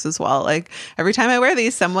other folks as well. Like every time I wear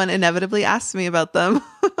these, someone inevitably asks me about them.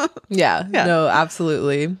 Yeah. No,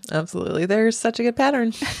 absolutely. Absolutely. They're such a good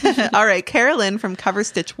pattern. All right. Carolyn from Cover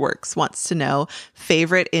Stitch Works wants to know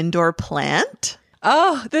favorite indoor plant?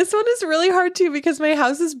 Oh, this one is really hard too because my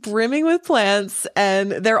house is brimming with plants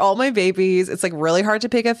and they're all my babies. It's like really hard to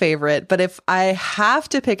pick a favorite. But if I have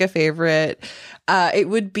to pick a favorite, it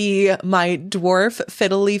would be my dwarf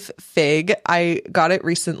fiddle leaf fig. I got it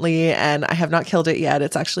recently and I have not killed it yet.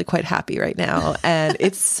 It's actually quite happy right now. And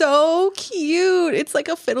it's so cute. It's like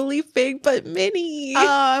a fiddle leaf fig, but mini. Oh,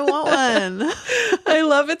 I want one. I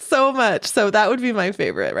love it so much. So that would be my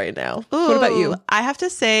favorite right now. Ooh, what about you? I have to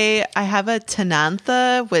say I have a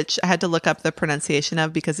Tenantha, which I had to look up the pronunciation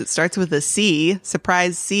of because it starts with a C.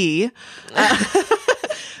 Surprise C.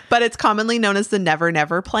 But it's commonly known as the Never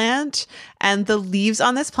Never plant. And the leaves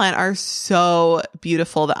on this plant are so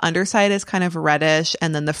beautiful. The underside is kind of reddish.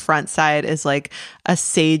 And then the front side is like a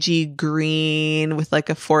sagey green with like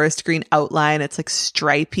a forest green outline. It's like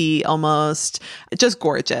stripy almost. Just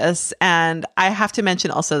gorgeous. And I have to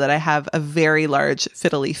mention also that I have a very large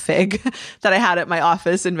fiddle leaf fig that I had at my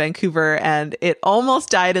office in Vancouver. And it almost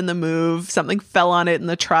died in the move. Something fell on it in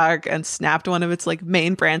the truck and snapped one of its like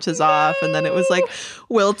main branches off. And then it was like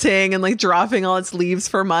wilting and like dropping all its leaves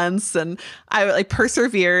for months. And I like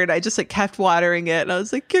persevered. I just like kept watering it. And I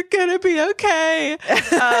was like, you're going to be okay.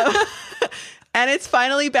 And it's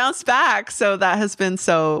finally bounced back. So that has been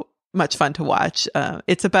so much fun to watch.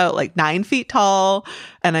 It's about like 9 feet tall.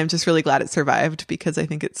 And I'm just really glad it survived because I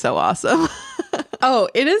think it's so awesome. Oh,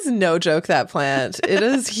 it is no joke, that plant. It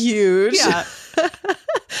is huge. Yeah.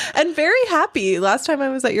 And very happy. Last time I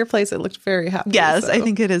was at your place, it looked very happy. Yes, so. I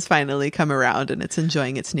think it has finally come around and it's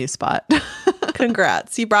enjoying its new spot.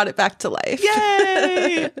 Congrats. You brought it back to life.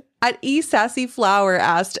 Yay! At E Sassy Flower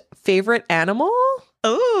asked, favorite animal?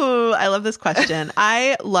 Oh, I love this question.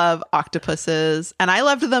 I love octopuses, and I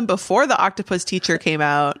loved them before the octopus teacher came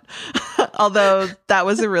out. Although that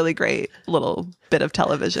was a really great little bit of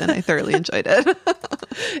television. I thoroughly enjoyed it.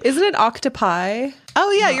 Isn't it octopi?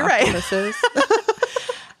 Oh, yeah, you're octopuses? right.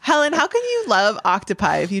 Helen, how can you love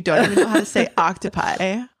octopi if you don't even know how to say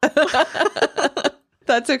octopi?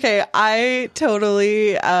 That's okay. I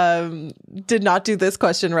totally did not do this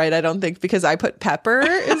question right, I don't think, because I put pepper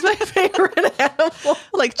is my favorite animal.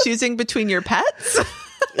 Like choosing between your pets?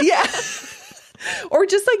 Yeah. Or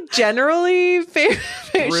just like generally favorite.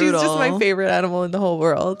 She's just my favorite animal in the whole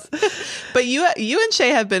world. But you and Shay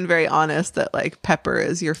have been very honest that like Pepper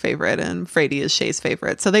is your favorite and Frady is Shay's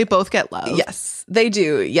favorite. So they both get love. Yes, they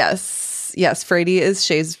do. Yes. Frady is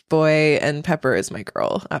Shay's boy and Pepper is my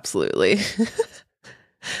girl. Absolutely.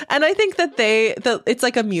 And I think that it's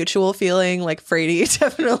like a mutual feeling. Like Frady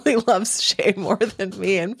definitely loves Shay more than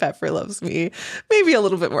me, and Pepper loves me maybe a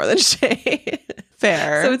little bit more than Shay.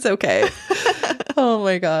 Fair. So it's okay. Oh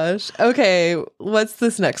my gosh. Okay, what's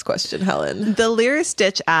this next question, Helen? The Lyra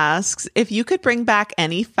Stitch asks, if you could bring back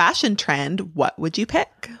any fashion trend, what would you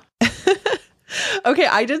pick? Okay,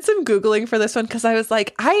 I did some Googling for this one because I was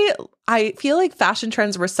like, I feel like fashion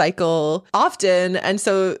trends recycle often. And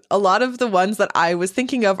so a lot of the ones that I was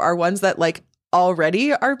thinking of are ones that like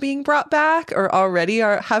already are being brought back or already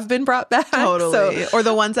have been brought back. Totally. Or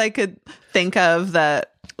the ones I could think of that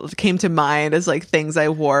came to mind as like things I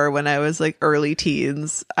wore when I was like early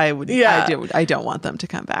teens. I don't want them to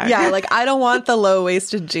come back. Yeah, like I don't want the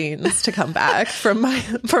low-waisted jeans to come back from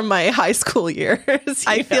my high school years.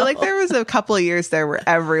 I feel like there was a couple of years there where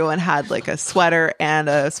everyone had like a sweater and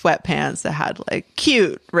a sweatpants that had like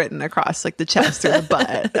cute written across like the chest or the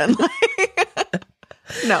butt. And like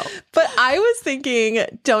no. But I was thinking,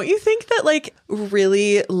 don't you think that like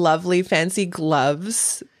really lovely fancy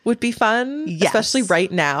gloves would be fun? Yes. Especially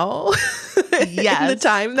right now. Yes. In the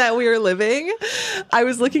time that we are living. I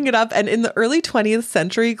was looking it up, and in the early 20th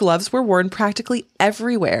century, gloves were worn practically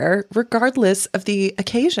everywhere, regardless of the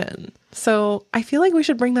occasion. So I feel like we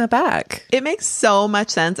should bring that back. It makes so much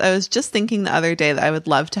sense. I was just thinking the other day that I would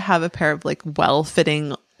love to have a pair of like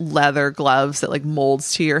well-fitting leather gloves that like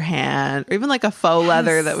molds to your hand, or even like a faux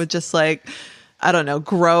leather that would just like, I don't know,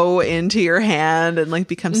 grow into your hand and like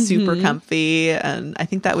become super comfy. And I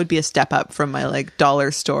think that would be a step up from my like dollar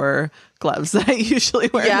store gloves that I usually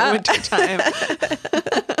wear in the wintertime.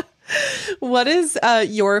 What is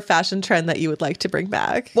your fashion trend that you would like to bring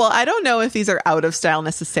back? Well, I don't know if these are out of style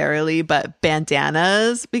necessarily, but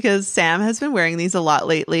bandanas, because Sam has been wearing these a lot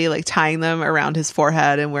lately, like tying them around his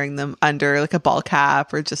forehead and wearing them under like a ball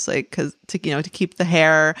cap, or just like to keep the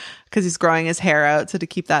hair, because he's growing his hair out, so to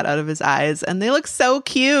keep that out of his eyes. And they look so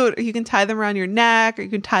cute. You can tie them around your neck, or you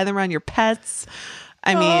can tie them around your pets.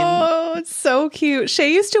 I mean, oh, it's so cute.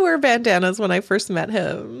 Shay used to wear bandanas when I first met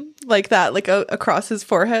him, like that, like across his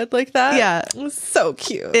forehead, like that. Yeah, it was so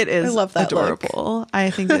cute. It is. I love that adorable. Look. I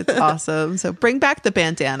think it's awesome. So bring back the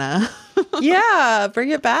bandana. Yeah, bring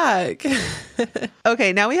it back.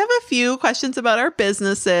 Okay, now we have a few questions about our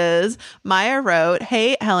businesses. Maya wrote,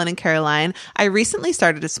 "Hey, Helen and Caroline, I recently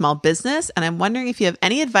started a small business and I'm wondering if you have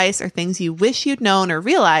any advice or things you wish you'd known or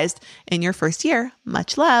realized in your first year.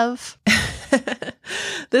 Much love."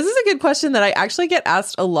 This is a good question that I actually get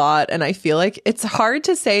asked a lot. And I feel like it's hard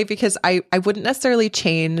to say because I wouldn't necessarily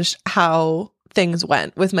change how things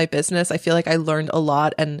went with my business. I feel like I learned a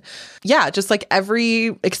lot. And yeah, just like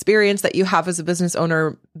every experience that you have as a business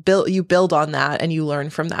owner, you build on that and you learn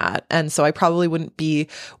from that. And so I probably wouldn't be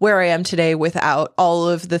where I am today without all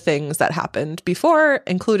of the things that happened before,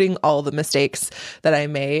 including all the mistakes that I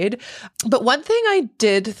made. But one thing I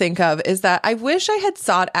did think of is that I wish I had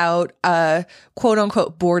sought out a quote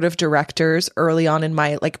unquote board of directors early on in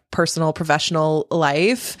my like personal professional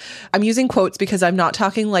life. I'm using quotes because I'm not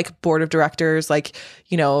talking like board of directors, like,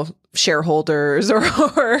 shareholders or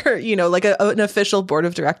like an official board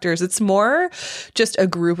of directors. It's more just a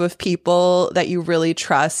group of people that you really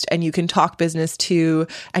trust and you can talk business to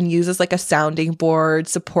and use as like a sounding board,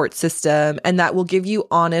 support system, and that will give you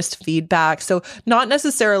honest feedback. So not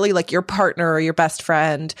necessarily like your partner or your best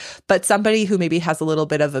friend, but somebody who maybe has a little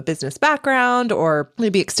bit of a business background or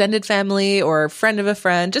maybe extended family or friend of a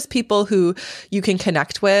friend, just people who you can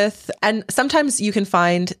connect with. And sometimes you can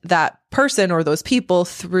find that person or those people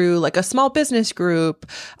through like a small business group.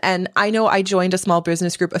 And I know I joined a small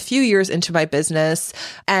business group a few years into my business,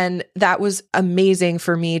 and that was amazing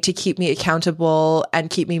for me to keep me accountable and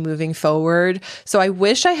keep me moving forward. So I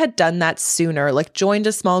wish I had done that sooner, like joined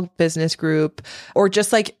a small business group or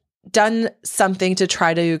just like done something to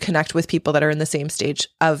try to connect with people that are in the same stage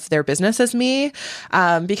of their business as me.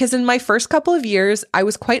 Because in my first couple of years, I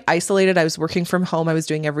was quite isolated. I was working from home. I was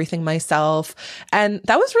doing everything myself. And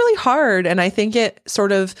that was really hard. And I think it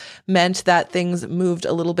sort of meant that things moved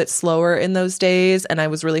a little bit slower in those days. And I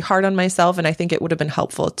was really hard on myself. And I think it would have been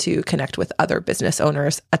helpful to connect with other business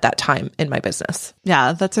owners at that time in my business.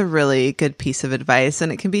 Yeah, that's a really good piece of advice.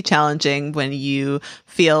 And it can be challenging when you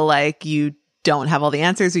feel like you don't have all the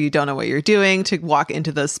answers or you don't know what you're doing, to walk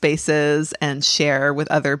into those spaces and share with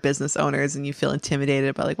other business owners, and you feel intimidated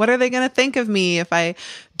about like, what are they going to think of me if I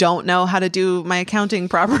don't know how to do my accounting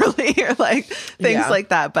properly or like things like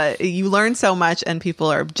that. But you learn so much, and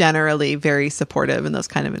people are generally very supportive in those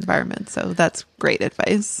kind of environments. So that's great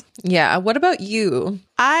advice. Yeah. What about you?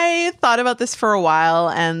 I thought about this for a while,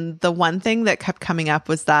 and the one thing that kept coming up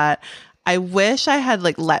was that I wish I had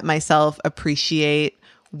like let myself appreciate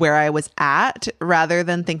where I was at rather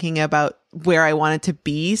than thinking about where I wanted to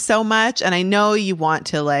be so much. And I know you want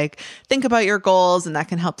to like think about your goals, and that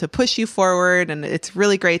can help to push you forward. And it's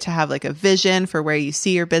really great to have like a vision for where you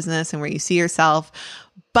see your business and where you see yourself.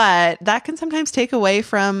 But that can sometimes take away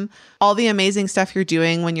from all the amazing stuff you're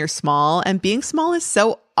doing when you're small. And being small is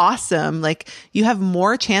so awesome. Like, you have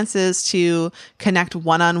more chances to connect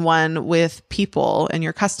one-on-one with people and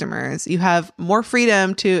your customers. You have more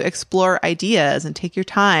freedom to explore ideas and take your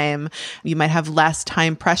time. You might have less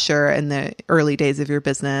time pressure in the early days of your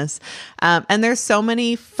business. And there's so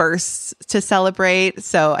many firsts to celebrate.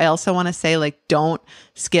 So I also want to say, like, don't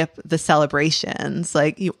skip the celebrations.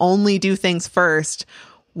 Like, you only do things first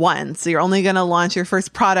once. So you're only going to launch your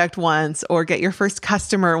first product once, or get your first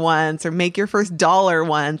customer once, or make your first dollar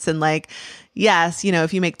once. And like, yes, you know,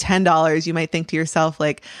 if you make $10, you might think to yourself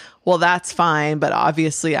like, well, that's fine, but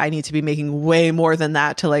obviously I need to be making way more than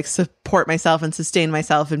that to like support myself and sustain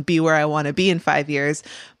myself and be where I want to be in 5 years.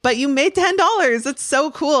 But you made $10. That's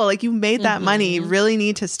so cool. Like, you made that money. You really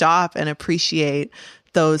need to stop and appreciate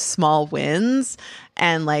those small wins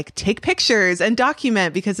and like take pictures and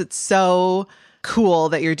document, because it's so cool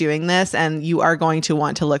that you're doing this, and you are going to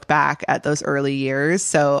want to look back at those early years.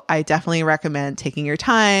 So I definitely recommend taking your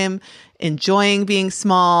time, enjoying being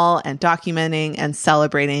small, and documenting and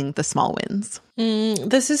celebrating the small wins.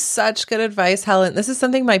 This is such good advice, Helen. This is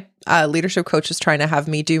something my leadership coach is trying to have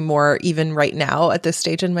me do more even right now at this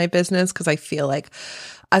stage in my business, because I feel like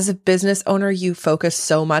as a business owner, you focus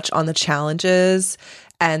so much on the challenges,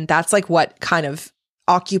 and that's like what kind of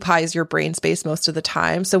occupies your brain space most of the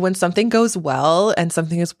time. So when something goes well and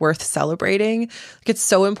something is worth celebrating, like, it's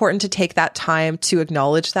so important to take that time to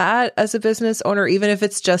acknowledge that as a business owner, even if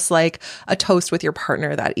it's just like a toast with your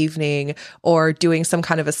partner that evening, or doing some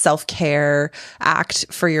kind of a self-care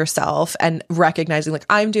act for yourself, and recognizing like,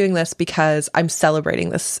 I'm doing this because I'm celebrating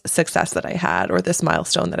this success that I had, or this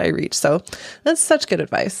milestone that I reached. So that's such good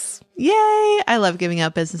advice. Yay! I love giving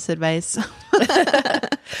out business advice.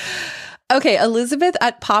 Okay, Elizabeth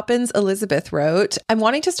at Poppins Elizabeth wrote, I'm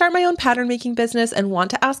wanting to start my own pattern making business and want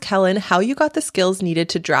to ask Helen how you got the skills needed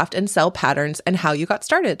to draft and sell patterns, and how you got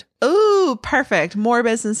started. Ooh, perfect. More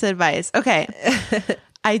business advice. Okay.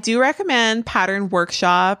 I do recommend Pattern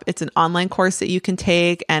Workshop. It's an online course that you can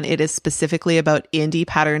take, and it is specifically about indie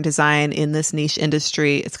pattern design in this niche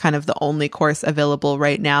industry. It's kind of the only course available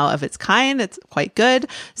right now of its kind. It's quite good.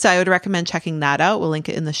 So I would recommend checking that out. We'll link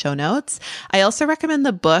it in the show notes. I also recommend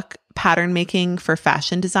the book Pattern Making for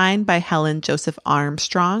Fashion Design by Helen Joseph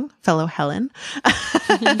Armstrong, fellow Helen.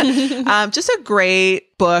 Just a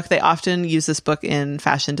great book. They often use this book in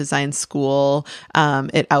fashion design school.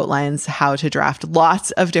 It outlines how to draft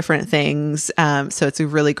lots of different things. So it's a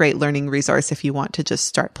really great learning resource if you want to just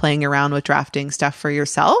start playing around with drafting stuff for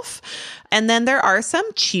yourself. And then there are some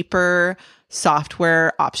cheaper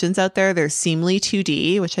software options out there. There's Seamly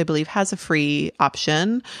 2D, which I believe has a free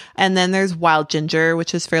option. And then there's Wild Ginger,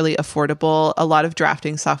 which is fairly affordable. A lot of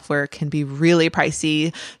drafting software can be really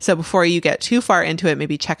pricey. So before you get too far into it,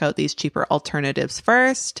 maybe check out these cheaper alternatives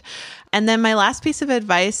first. And then my last piece of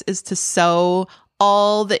advice is to sew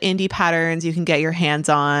all the indie patterns you can get your hands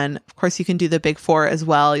on. Of course, you can do the Big Four as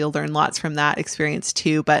well. You'll learn lots from that experience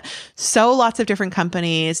too. But sew lots of different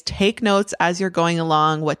companies. Take notes as you're going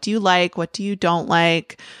along. What do you like? What do you don't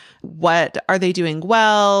like? What are they doing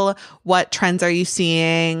well? What trends are you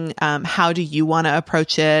seeing? How do you want to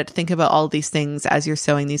approach it? Think about all these things as you're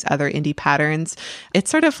sewing these other indie patterns.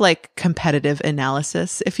 It's sort of like competitive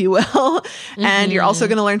analysis, if you will. And you're also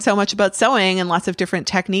going to learn so much about sewing and lots of different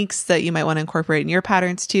techniques that you might want to incorporate in your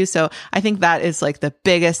patterns too. So I think that is like the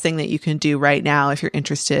biggest thing that you can do right now if you're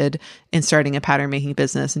interested in starting a pattern making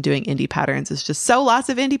business and doing indie patterns, is just sew lots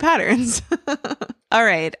of indie patterns. All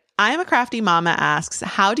right. I'm a Crafty Mama asks,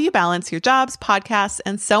 how do you balance your jobs, podcasts,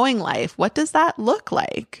 and sewing life? What does that look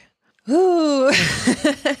like? Ooh,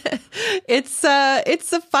 it's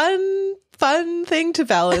a fun thing to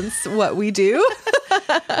balance what we do.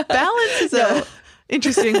 Balance is a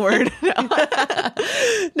interesting word.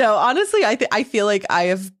 No, honestly, I feel like I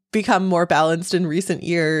have become more balanced in recent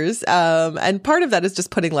years. And part of that is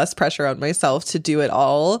just putting less pressure on myself to do it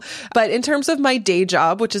all. But in terms of my day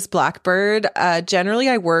job, which is Blackbird, generally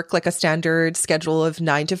I work like a standard schedule of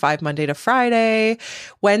 9 to 5, Monday to Friday.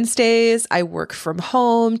 Wednesdays, I work from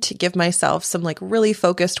home to give myself some like really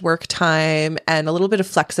focused work time and a little bit of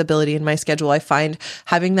flexibility in my schedule. I find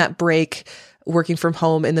having that break working from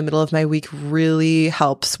home in the middle of my week really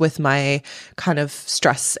helps with my kind of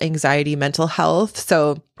stress, anxiety, mental health.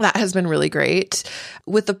 So that has been really great.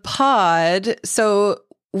 With the pod, so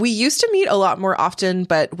we used to meet a lot more often,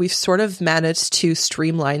 but we've sort of managed to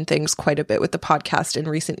streamline things quite a bit with the podcast in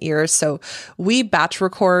recent years. So we batch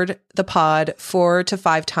record the pod 4 to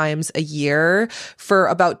 5 times a year for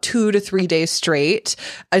about 2 to 3 days straight.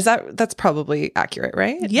 That's probably accurate,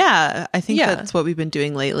 right? Yeah, I think that's what we've been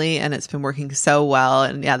doing lately, and it's been working so well.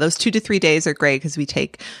 And yeah, those 2 to 3 days are great because we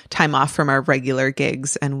take time off from our regular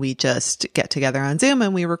gigs and we just get together on Zoom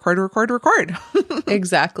and we record.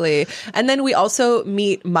 Exactly. And then we also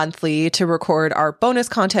meet monthly to record our bonus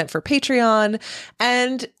content for Patreon.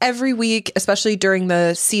 And every week, especially during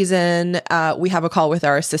the season, we have a call with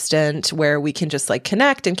our assistant where we can just like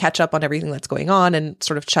connect and catch up on everything that's going on and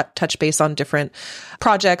sort of touch base on different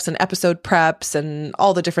projects and episode preps and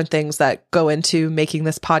all the different things that go into making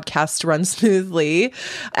this podcast run smoothly.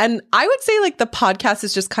 And I would say like the podcast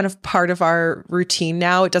is just kind of part of our routine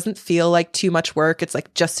now. It doesn't feel like too much work. It's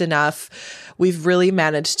like just enough. We've really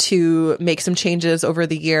managed to make some changes over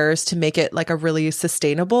the years to make it like a really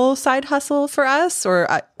sustainable side hustle for us, or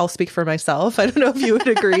I'll speak for myself. I don't know if you would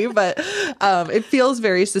agree, but it feels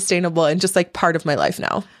very sustainable and just like part of my life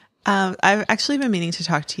now. I've actually been meaning to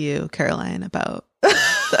talk to you, Caroline, about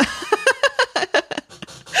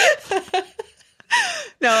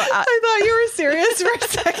No, I thought you were serious for a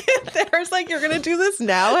second there. I was like, you're going to do this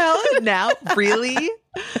now, Helen? Now? Really?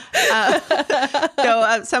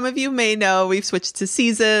 Some of you may know we've switched to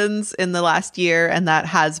seasons in the last year, and that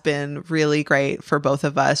has been really great for both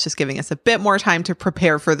of us, just giving us a bit more time to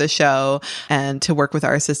prepare for the show and to work with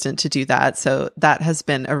our assistant to do that. So that has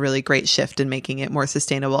been a really great shift in making it more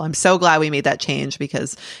sustainable. I'm so glad we made that change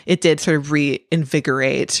because it did sort of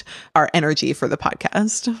reinvigorate our energy for the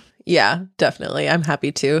podcast. Yeah, definitely. I'm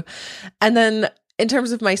happy to. And then in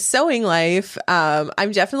terms of my sewing life,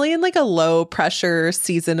 I'm definitely in like a low pressure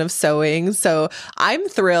season of sewing. So I'm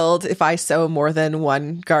thrilled if I sew more than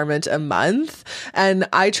one garment a month. And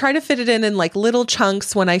I try to fit it in like little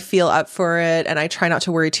chunks when I feel up for it. And I try not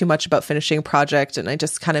to worry too much about finishing a project. And I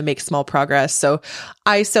just kind of make small progress. So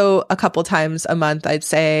I sew a couple times a month, I'd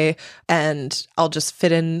say, and I'll just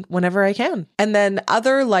fit in whenever I can. And then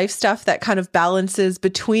other life stuff that kind of balances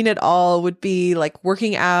between it all would be like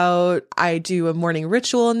working out. I do a morning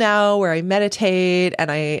ritual now where I meditate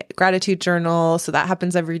and I gratitude journal. So that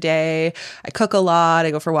happens every day. I cook a lot.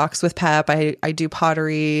 I go for walks with Pep. I do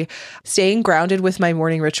pottery. Staying grounded with my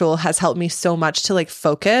morning ritual has helped me so much to like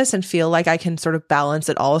focus and feel like I can sort of balance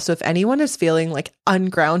it all. So if anyone is feeling like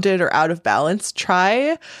ungrounded or out of balance,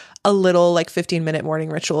 try a little like 15-minute morning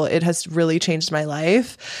ritual. It has really changed my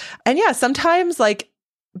life. And yeah, sometimes like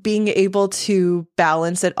being able to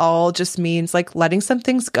balance it all just means like letting some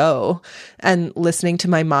things go and listening to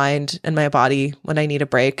my mind and my body when I need a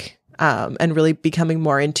break. And really becoming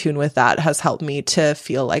more in tune with that has helped me to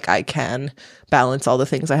feel like I can balance all the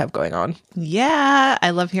things I have going on. Yeah. I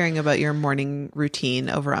love hearing about your morning routine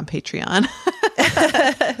over on Patreon.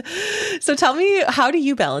 So tell me, how do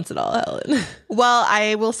you balance it all, Helen? Well,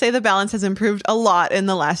 I will say the balance has improved a lot in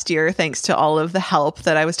the last year, thanks to all of the help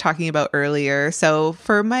that I was talking about earlier. So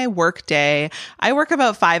for my work day, I work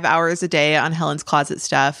about 5 hours a day on Helen's Closet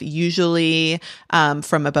stuff, usually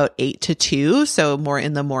from about 8 to 2. So more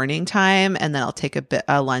in the morning time. And then I'll take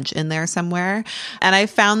a lunch in there somewhere. And I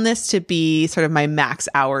found this to be sort of my max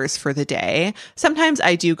hours for the day. Sometimes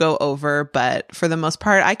I do go over, but for the most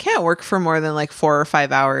part, I can't work for more than like 4 or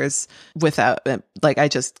 5 hours without, like, I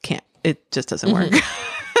just can't. It just doesn't work.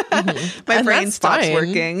 My brain stops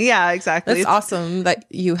working. Yeah, exactly. It's awesome that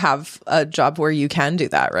you have a job where you can do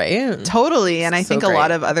that, right? Totally. And I think a lot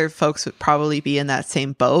of other folks would probably be in that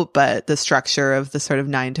same boat, but the structure of the sort of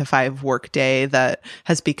 9 to 5 work day that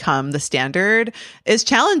has become the standard is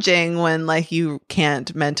challenging when like you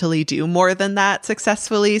can't mentally do more than that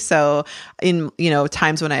successfully. So in,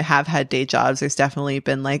 times when I have had day jobs, there's definitely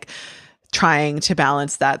been like trying to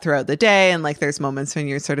balance that throughout the day. And like, there's moments when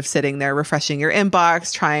you're sort of sitting there refreshing your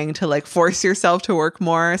inbox, trying to like force yourself to work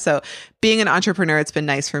more. So being an entrepreneur, it's been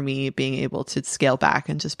nice for me being able to scale back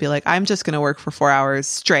and just be like, I'm just going to work for 4 hours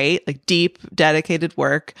straight, like deep, dedicated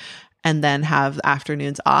work. and then have the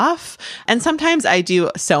afternoons off. And sometimes I do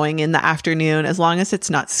sewing in the afternoon. As long as it's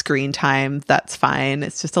not screen time, that's fine.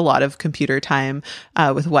 It's just a lot of computer time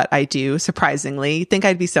with what I do, surprisingly. You'd think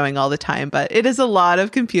I'd be sewing all the time, but it is a lot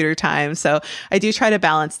of computer time. So I do try to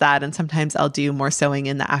balance that. And sometimes I'll do more sewing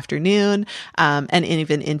in the afternoon and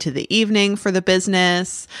even into the evening for the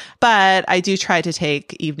business. But I do try to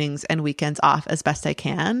take evenings and weekends off as best I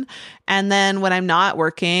can. And then when I'm not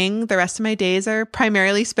working, the rest of my days are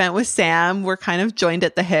primarily spent with Sam. We're kind of joined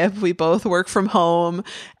at the hip. We both work from home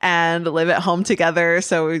and live at home together.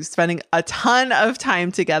 So we're spending a ton of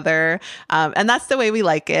time together. And that's the way we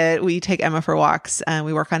like it. We take Emma for walks and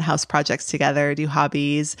we work on house projects together, do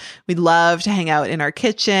hobbies. We love to hang out in our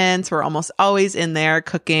kitchen. So we're almost always in there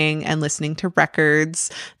cooking and listening to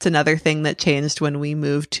records. It's another thing that changed when we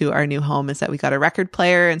moved to our new home is that we got a record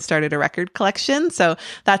player and started a record collection. So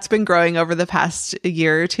that's been growing over the past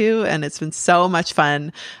year or two. And it's been so much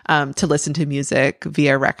fun to listen to music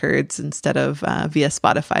via records instead of via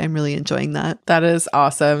Spotify. I'm really enjoying that. That is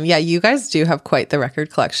awesome. Yeah, you guys do have quite the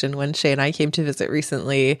record collection. When Shay and I came to visit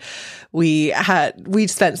recently, we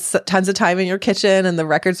spent tons of time in your kitchen and the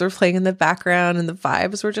records were playing in the background and the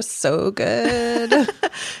vibes were just so good.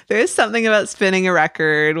 There is something about spinning a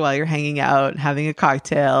record while you're hanging out and having a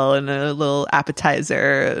cocktail and a little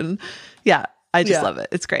appetizer. And yeah, I just love it.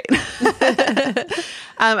 It's great.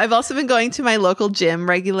 I've also been going to my local gym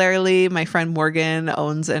regularly. My friend Morgan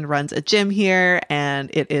owns and runs a gym here,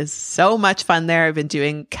 and it is so much fun there. I've been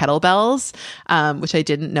doing kettlebells, which I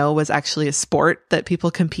didn't know was actually a sport that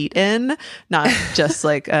people compete in, not just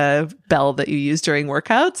like a bell that you use during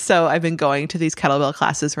workouts. So I've been going to these kettlebell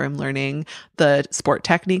classes where I'm learning the sport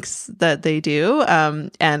techniques that they do.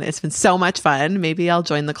 And it's been so much fun. Maybe I'll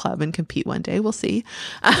join the club and compete one day. We'll see.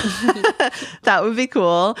 That would be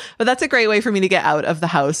cool. But that's a great way for me to get out of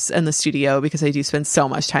the house and the studio because I do spend so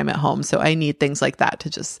much time at home. So I need things like that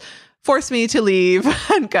to just force me to leave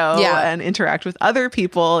and go and interact with other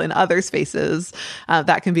people in other spaces.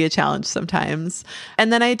 That can be a challenge sometimes.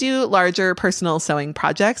 And then I do larger personal sewing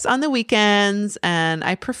projects on the weekends, and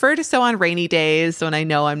I prefer to sew on rainy days when I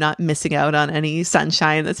know I'm not missing out on any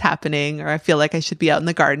sunshine that's happening, or I feel like I should be out in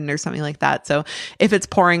the garden or something like that. So if it's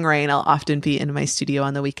pouring rain, I'll often be in my studio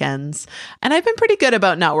on the weekends. And I've been pretty good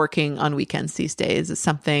about not working on weekends these days. It's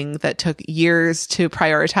something that took years to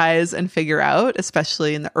prioritize and figure out,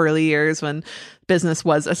 especially in the early years when business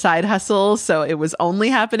was a side hustle. So it was only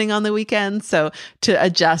happening on the weekends. So to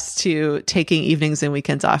adjust to taking evenings and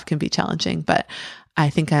weekends off can be challenging, but I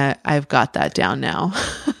think I've got that down now.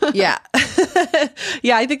 Yeah.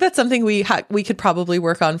 Yeah, I think that's something we could probably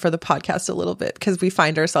work on for the podcast a little bit, because we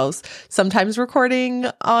find ourselves sometimes recording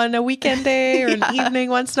on a weekend day or an evening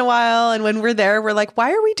once in a while. And when we're there, we're like,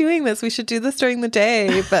 why are we doing this? We should do this during the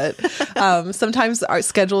day. But sometimes our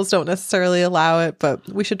schedules don't necessarily allow it, but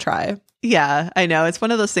we should try. Yeah, I know. It's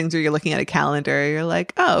one of those things where you're looking at a calendar. You're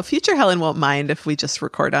like, oh, future Helen won't mind if we just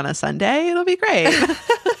record on a Sunday. It'll be great.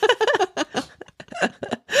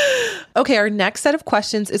 Okay, our next set of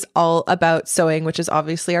questions is all about sewing, which is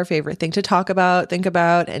obviously our favorite thing to talk about, think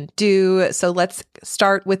about, and do. So let's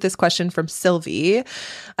start with this question from Sylvie.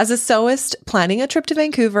 As a sewist planning a trip to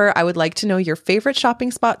Vancouver, I would like to know your favorite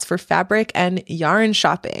shopping spots for fabric and yarn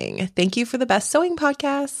shopping. Thank you for the best sewing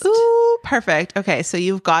podcast. Ooh, perfect. Okay, so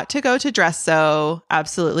you've got to go to Dress Sew.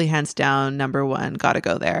 Absolutely, hands down, number one. Got to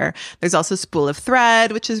go there. There's also Spool of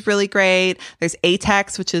Thread, which is really great. There's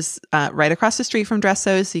Atex, which is right across the street from Dress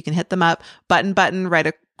Sew, so you can hit them up. Button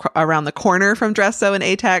right around the corner from Dress Sew and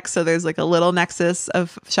Atex. So there's like a little nexus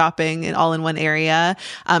of shopping in all in one area.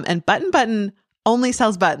 And Button only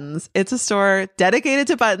sells buttons. It's a store dedicated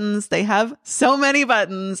to buttons. They have so many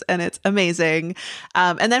buttons and it's amazing.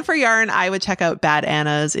 And then for yarn, I would check out Bad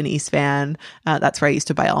Anna's in East Van. That's where I used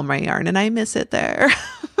to buy all my yarn and I miss it there.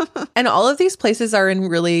 And all of these places are in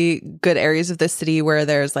really good areas of the city where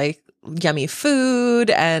there's like yummy food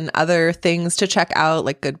and other things to check out,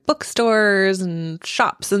 like good bookstores and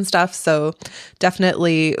shops and stuff. So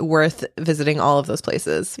definitely worth visiting all of those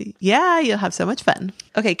places. Yeah, you'll have so much fun.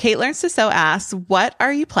 Okay, Kate Learns to Sew asks, what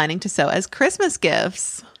are you planning to sew as Christmas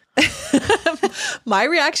gifts? My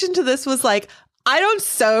reaction to this was like, I don't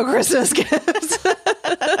sew Christmas gifts.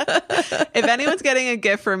 If anyone's getting a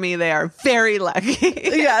gift from me, they are very lucky.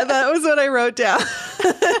 Yeah, that was what I wrote down.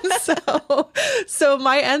 So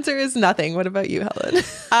my answer is nothing. What about you, Helen?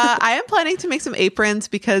 I am planning to make some aprons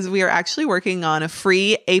because we are actually working on a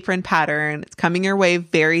free apron pattern. It's coming your way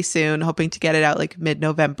very soon, hoping to get it out like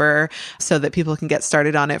mid-November so that people can get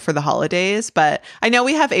started on it for the holidays. But I know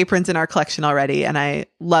we have aprons in our collection already and I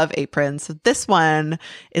love aprons. So this one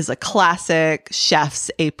is a classic chef's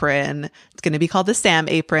apron. It's going to be called the Sam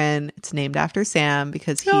apron. It's named after Sam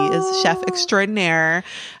because he is chef extraordinaire.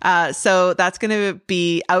 So that's going to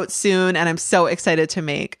be out soon. And I'm so excited to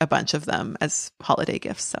make a bunch of them as holiday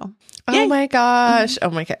gifts. So, oh my gosh. Oh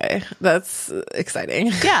my God. That's exciting.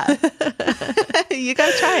 Yeah. You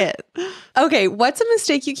got to try it. Okay. What's a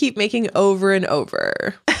mistake you keep making over and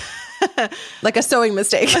over? Like a sewing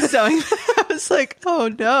mistake. I was like, oh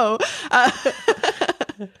no.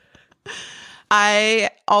 I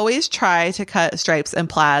always try to cut stripes and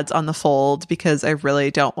plaids on the fold because I really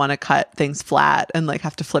don't want to cut things flat and like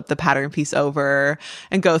have to flip the pattern piece over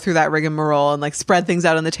and go through that rigmarole and like spread things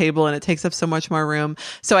out on the table, and it takes up so much more room.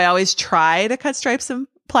 So I always try to cut stripes and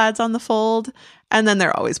plaids on the fold, and then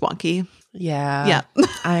they're always wonky. Yeah.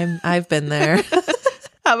 I've been there.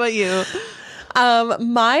 How about you?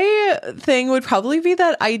 My thing would probably be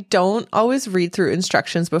that I don't always read through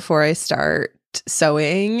instructions before I start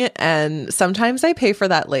sewing, and sometimes I pay for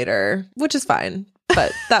that later, which is fine.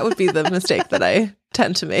 But that would be the mistake that I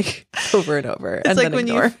tend to make over and over. It's and like then when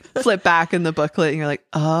ignore. you flip back in the booklet and you're like,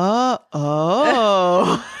 oh.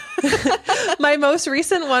 My most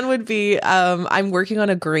recent one would be I'm working on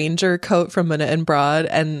a Granger coat from Minute and Broad,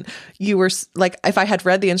 and you were like, if I had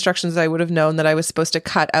read the instructions, I would have known that I was supposed to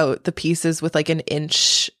cut out the pieces with like an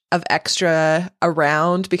inch of extra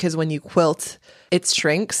around, because when you quilt it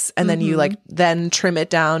shrinks, and then you like then trim it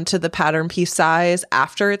down to the pattern piece size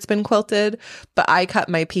after it's been quilted. But I cut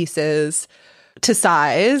my pieces to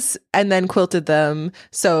size and then quilted them,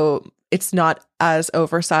 so it's not as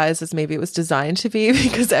oversized as maybe it was designed to be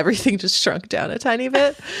because everything just shrunk down a tiny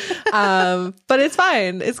bit. But it's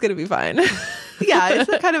fine. It's going to be fine. Yeah,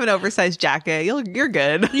 it's kind of an oversized jacket. You're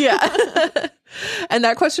good. Yeah. And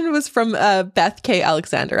that question was from Beth K.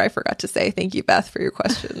 Alexander. I forgot to say thank you, Beth, for your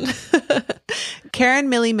question. Karen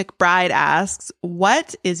Millie McBride asks,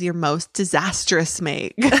 what is your most disastrous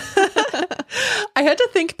make? I had to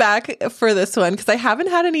think back for this one because I haven't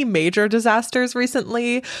had any major disasters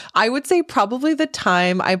recently. I would say probably the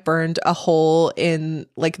time I burned a hole in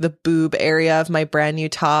like the boob area of my brand new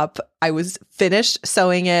top. I was finished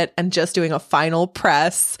sewing it and just doing a final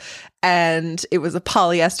press, and it was a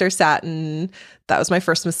polyester satin. That was my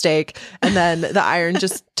first mistake. And then the iron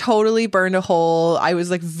just totally burned a hole. I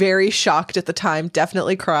was like very shocked at the time,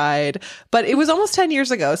 definitely cried, but it was almost 10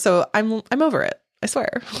 years ago. So I'm over it. I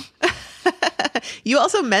swear. You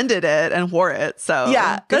also mended it and wore it, so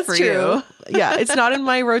yeah, good that's for true. You. Yeah, it's not in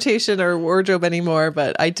my rotation or wardrobe anymore,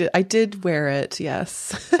 but I did wear it.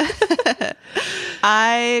 Yes.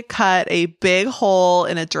 I cut a big hole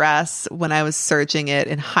in a dress when I was serging it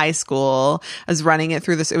in high school. I was running it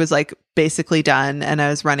through this. It was like basically done, and I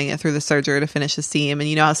was running it through the serger to finish the seam. And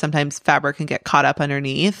you know how sometimes fabric can get caught up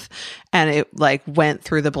underneath, and it like went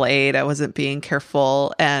through the blade. I wasn't being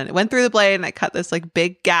careful, and it went through the blade, and I cut this like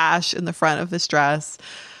big gash in the front of this dress.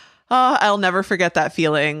 Oh, I'll never forget that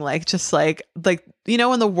feeling. Like, just like, you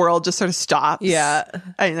know, when the world just sort of stops. Yeah.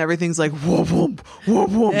 And everything's like, whoop, whoop, whoop,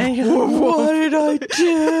 whoop, whoop. What did I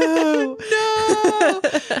do?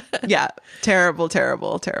 No. Yeah. Terrible,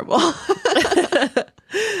 terrible, terrible.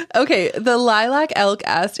 Okay. The Lilac Elk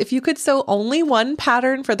asked, if you could sew only one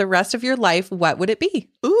pattern for the rest of your life, what would it be?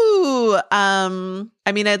 Ooh,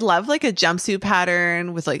 I mean, I'd love like a jumpsuit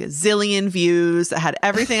pattern with like a zillion views that had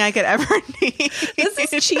everything I could ever need.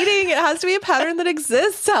 This is cheating. It has to be a pattern that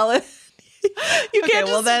exists, Helen. You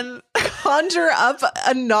can't then conjure up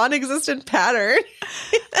a non-existent pattern.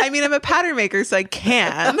 I mean, I'm a pattern maker, so I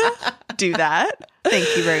can do that.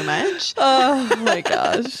 Thank you very much. Oh my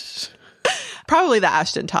gosh. Probably the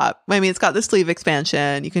Ashton top. I mean, it's got the sleeve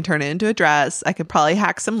expansion. You can turn it into a dress. I could probably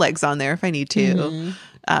hack some legs on there if I need to. Mm-hmm.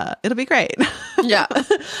 It'll be great. Yeah.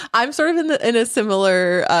 I'm sort of in a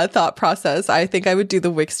similar thought process. I think I would do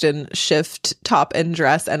the Wixton shift top and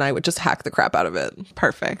dress, and I would just hack the crap out of it.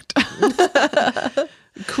 Perfect.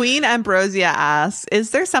 Queen Ambrosia asks,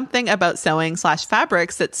 is there something about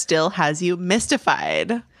sewing/fabrics that still has you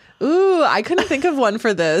mystified? Ooh, I couldn't think of one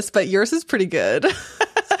for this, but yours is pretty good.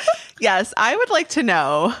 Yes, I would like to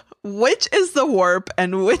know which is the warp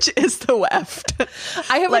and which is the weft.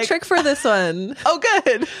 I have a trick for this one. Oh,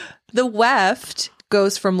 good. The weft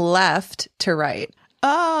goes from left to right.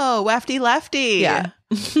 Oh, wefty lefty. Yeah.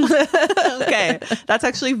 Okay. That's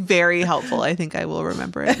actually very helpful. I think I will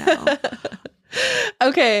remember it now.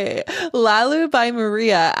 Okay. Lalu by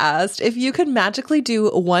Maria asked, if you could magically do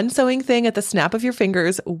one sewing thing at the snap of your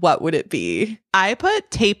fingers, what would it be? I put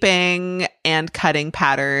taping and cutting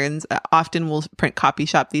patterns. Often we'll print copy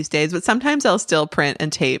shop these days, but sometimes I'll still print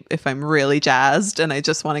and tape if I'm really jazzed and I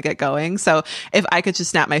just want to get going. So if I could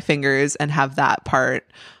just snap my fingers and have that part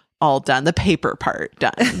all done. The paper part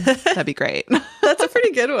done. That'd be great. That's a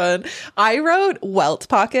pretty good one. I wrote welt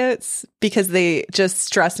pockets because they just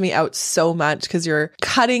stress me out so much because you're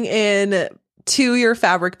cutting in to your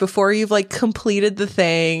fabric before you've like completed the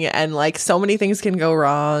thing, and like so many things can go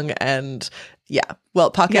wrong. And yeah,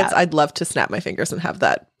 welt pockets, I'd love to snap my fingers and have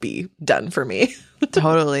that be done for me.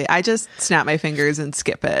 Totally. I just snap my fingers and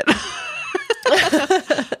skip it.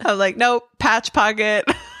 I'm like, nope, patch pocket.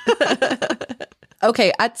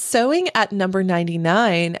 Okay, at Sewing at number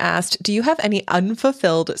 99 asked, do you have any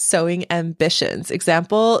unfulfilled sewing ambitions?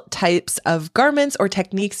 Example, types of garments or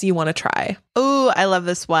techniques you want to try? Oh, I love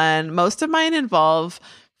this one. Most of mine involve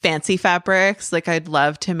fancy fabrics. Like I'd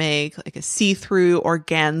love to make like a see-through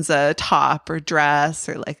organza top or dress,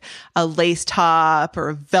 or like a lace top or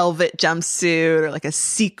a velvet jumpsuit, or like a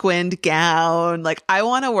sequined gown. Like I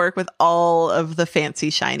want to work with all of the fancy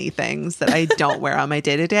shiny things that I don't wear on my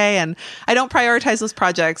day-to-day. And I don't prioritize those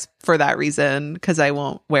projects for that reason because I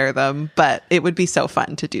won't wear them, but it would be so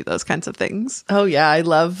fun to do those kinds of things. Oh yeah, I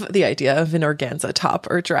love the idea of an organza top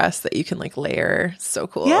or dress that you can like layer. So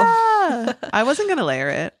cool. Yeah. I wasn't going to layer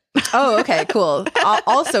it. Oh, okay, cool.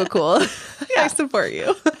 Also cool. Yeah. I support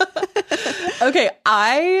you. Okay,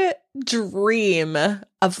 I dream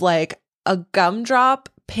of like a gumdrop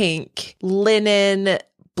pink linen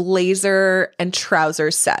blazer and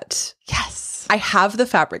trouser set. Yes. I have the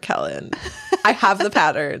fabric, Helen. I have the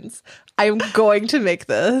patterns. I'm going to make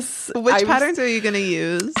this. Which patterns are you going to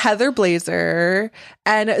use? Heather blazer.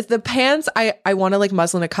 And the pants, I want to like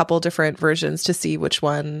muslin a couple different versions to see which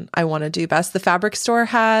one I want to do best. The fabric store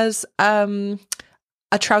has a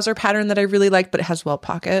trouser pattern that I really like, but it has welt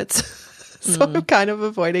pockets. So I'm kind of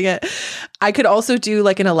avoiding it. I could also do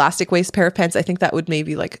like an elastic waist pair of pants. I think that would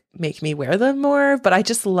maybe like make me wear them more. But I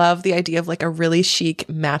just love the idea of like a really chic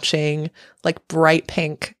matching, like bright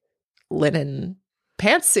pink linen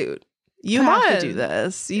pantsuit. You have to do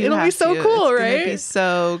this. It'll be so cool, it's right? It'll be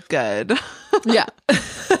so good. Yeah.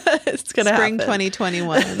 It's going to happen. Spring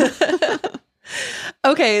 2021.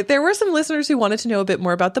 Okay, there were some listeners who wanted to know a bit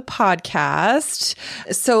more about the podcast.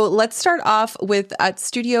 So let's start off with at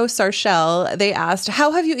Studio Sarchel. They asked,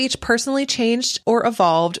 how have you each personally changed or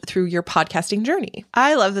evolved through your podcasting journey?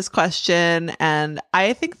 I love this question. And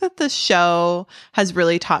I think that the show has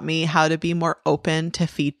really taught me how to be more open to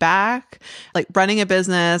feedback. Like running a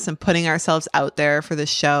business and putting ourselves out there for the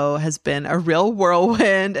show has been a real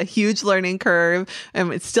whirlwind, a huge learning curve.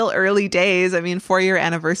 And it's still early days. I mean, 4-year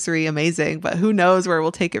anniversary, amazing, but who knows where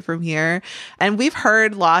we'll take it from here. And we've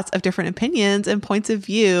heard lots of different opinions and points of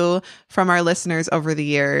view from our listeners over the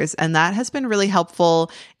years. And that has been really helpful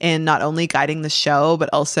in not only guiding the show, but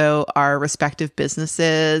also our respective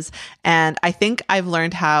businesses. And I think I've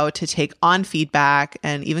learned how to take on feedback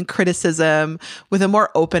and even criticism with a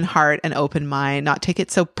more open heart and open mind, not take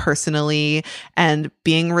it so personally, and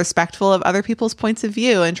being respectful of other people's points of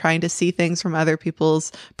view and trying to see things from other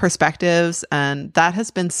people's perspectives. And that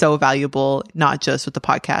has been so valuable, not just with the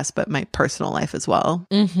podcast, but my personal life as well.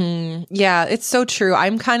 Mm-hmm. Yeah, it's so true.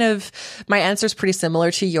 My answer's pretty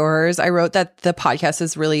similar to yours. I wrote that the podcast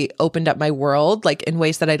has really opened up my world, like in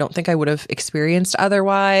ways that I don't think I would have experienced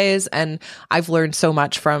otherwise. And I've learned so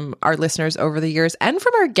much from our listeners over the years and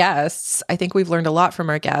from our guests. I think we've learned a lot from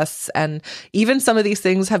our guests. And even some of these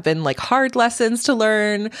things have been like hard lessons to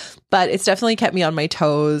learn, but it's definitely kept me on my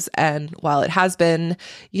toes. And while it has been,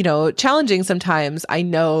 challenging sometimes, I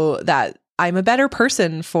know that I'm a better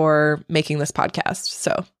person for making this podcast.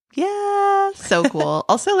 So yeah, so cool.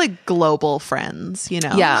 Also like global friends,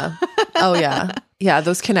 Yeah. Oh yeah. Yeah,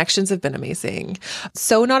 those connections have been amazing.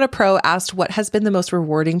 So Not a Pro asked, what has been the most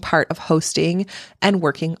rewarding part of hosting and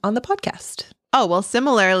working on the podcast? Oh, well,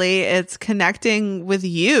 similarly, it's connecting with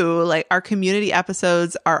you. Like our community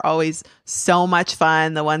episodes are always so much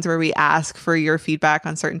fun. The ones where we ask for your feedback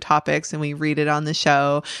on certain topics and we read it on the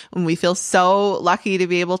show. And we feel so lucky to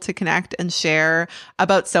be able to connect and share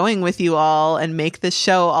about sewing with you all and make this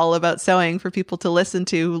show all about sewing for people to listen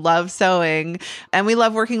to who love sewing. And we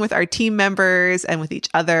love working with our team members and with each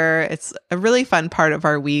other. It's a really fun part of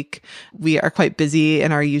our week. We are quite busy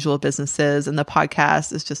in our usual businesses, and the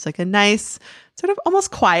podcast is just like a nice sort of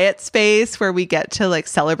almost quiet space where we get to like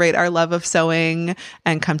celebrate our love of sewing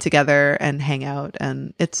and come together and hang out.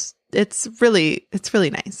 And it's really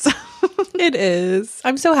nice. It is.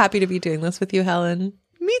 I'm so happy to be doing this with you, Helen.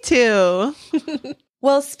 Me too.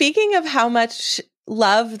 Well, speaking of how much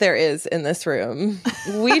love there is in this room,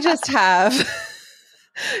 we just have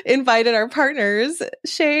invited our partners,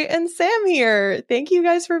 Shay and Sam, here. Thank you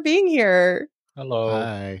guys for being here. Hello.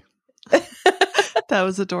 Hi. That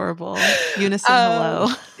was adorable. Unison hello.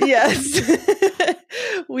 Yes.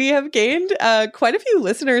 We have gained quite a few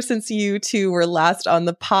listeners since you two were last on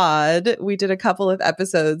the pod. We did a couple of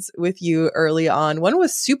episodes with you early on. One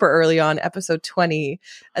was super early on, episode 20.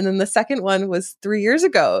 And then the second one was 3 years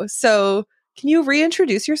ago. So can you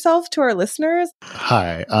reintroduce yourself to our listeners?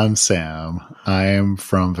 Hi, I'm Sam. I am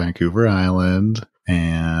from Vancouver Island,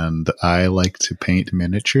 and I like to paint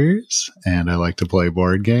miniatures, and I like to play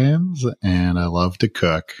board games, and I love to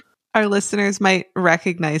cook. Our listeners might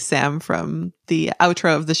recognize Sam from the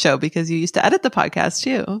outro of the show because you used to edit the podcast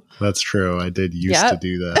too. That's true. I did used to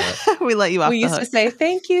do that. We let you off We the used hook. to say,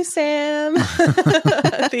 thank you, Sam,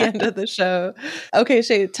 at the end of the show. Okay,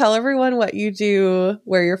 Shay, tell everyone what you do,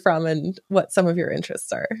 where you're from, and what some of your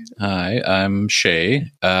interests are. Hi, I'm Shay.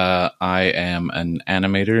 I am an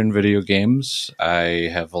animator in video games. I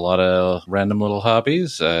have a lot of random little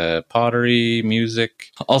hobbies, pottery,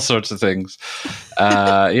 music, all sorts of things.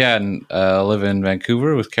 And live in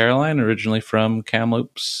Vancouver with Caroline, originally from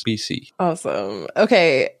Kamloops, BC. Awesome.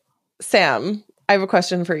 Okay, Sam, I have a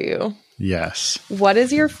question for you. Yes. What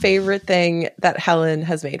is your favorite thing that Helen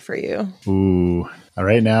has made for you? Ooh.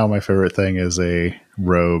 Right now, my favorite thing is a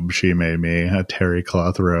robe she made me, a terry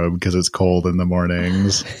cloth robe, because it's cold in the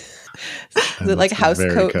mornings. Is it like house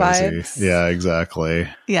coat vibes? Yeah, exactly.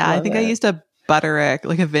 Yeah, I Love think I it. used a Butterick,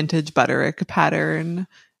 like a vintage Butterick pattern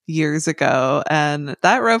years ago. And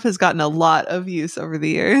that robe has gotten a lot of use over the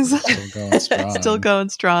years. Still going strong. Still going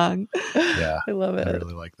strong. Yeah. I love I it.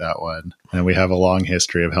 really like that one. And we have a long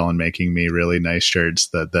history of Helen making me really nice shirts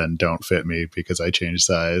that then don't fit me because I change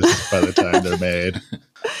size by the time they're made.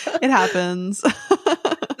 It happens.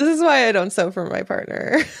 This is why I don't sew for my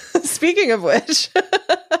partner. Speaking of which,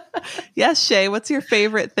 Yes, Shay, what's your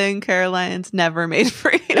favorite thing Caroline's never made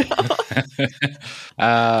for you?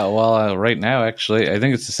 Right now, actually, I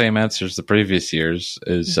think it's the same answer as the previous years,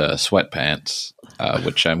 is sweatpants,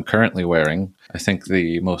 which I'm currently wearing. I think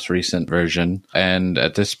the most recent version. And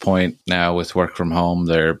at this point now with work from home,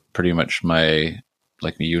 they're pretty much my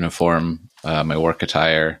uniform, my work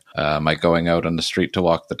attire, my going out on the street to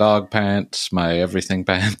walk the dog pants, my everything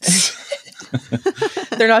pants.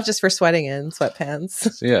 they're not just for sweating in sweatpants.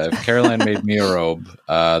 So yeah, if Caroline made me a robe,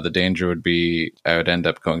 the danger would be I would end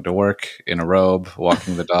up going to work in a robe,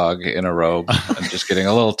 walking the dog in a robe, and just getting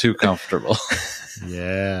a little too comfortable.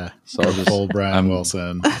 Yeah. So I'll just, Full Brian I'm-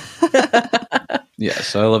 Wilson. Yeah,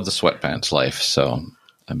 so I love the sweatpants life. So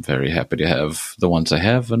I'm very happy to have the ones I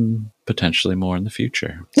have and potentially more in the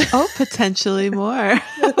future. Oh, potentially more.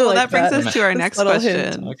 Well, like that brings that. us to our This next little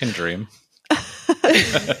hint. question. I can dream.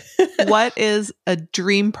 What is a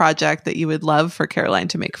dream project that you would love for Caroline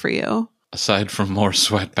to make for you? Aside from more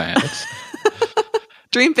sweatpants,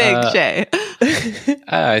 Dream big, Shay.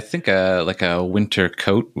 I think like a winter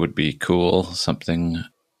coat would be cool. Something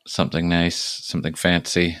nice, something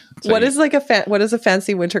fancy. So What is like what is a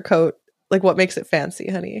fancy winter coat? Like what makes it fancy,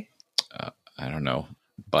 honey? I don't know,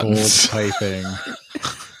 Gold buttons. piping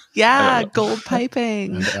Yeah, gold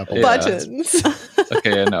piping. and apple Yeah. Buttons.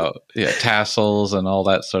 Okay, no, yeah, tassels and all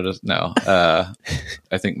that sort of. No,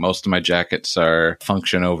 I think most of my jackets are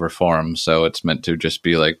function over form, so it's meant to just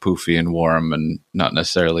be like poofy and warm, and not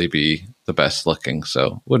necessarily be the best looking.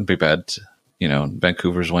 So wouldn't be bad. You know,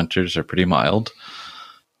 Vancouver's winters are pretty mild.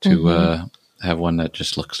 To have one that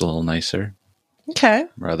just looks a little nicer, Okay.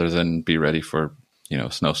 rather than be ready for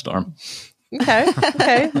snowstorm. Okay.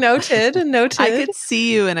 Okay. Noted. Noted. I could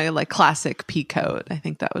see you in a like classic pea coat. I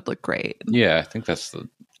think that would look great. Yeah, I think that's the.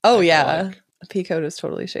 Oh I feel yeah. like. A pea coat is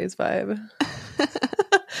totally Shay's vibe.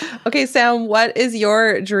 Okay, Sam, what is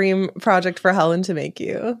your dream project for Helen to make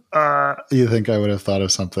you? You think I would have thought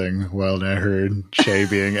of something when I heard Shay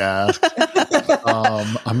being asked?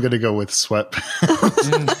 I'm going to go with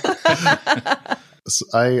sweatpants.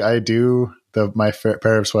 I do my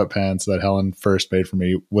pair of sweatpants that Helen first made for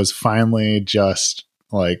me was finally just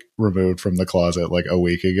like removed from the closet like a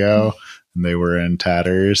week ago, and they were in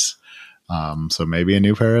tatters. So maybe a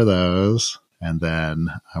new pair of those, and then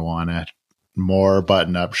I want more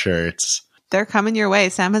button-up shirts. They're coming your way.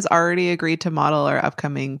 Sam has already agreed to model our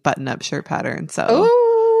upcoming button-up shirt pattern. So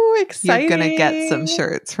Oh, you're exciting. going to get some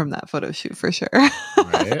shirts from that photo shoot for sure.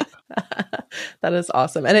 Right? That is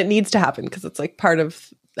awesome. And it needs to happen because it's like part of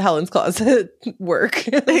Helen's closet work.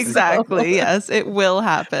 Exactly. Yes, it will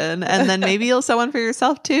happen. And then maybe you'll sew one for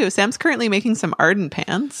yourself too. Sam's currently making some Arden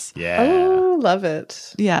pants. Yeah. Oh, love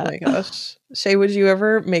it. Yeah. Oh my gosh. Shay, would you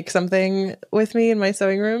ever make something with me in my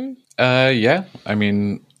sewing room? Yeah. I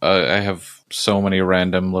mean, I have so many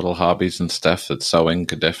random little hobbies and stuff that sewing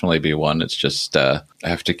could definitely be one. It's just I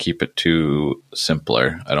have to keep it too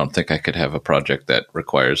simpler. I don't think I could have a project that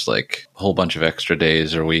requires like a whole bunch of extra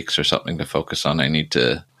days or weeks or something to focus on. I need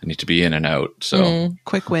to be in and out. So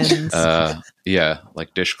quick wins. yeah,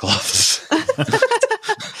 like dishcloths.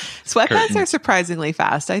 Sweatpants curtains. are surprisingly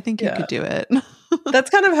fast. I think you could do it. That's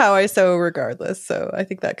kind of how I sew regardless. So I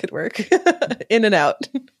think that could work. In and out.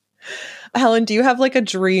 Helen, do you have like a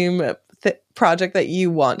dream project that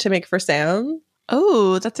you want to make for Sam?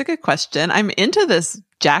 Oh, that's a good question. I'm into this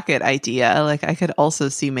jacket idea. Like I could also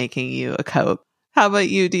see making you a coat. How about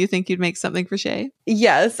you? Do you think you'd make something for Shay?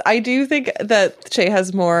 Yes, I do think that Shay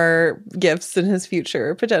has more gifts in his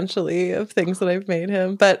future, potentially, of things that I've made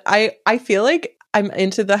him. But I feel like I'm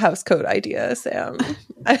into the house coat idea, Sam.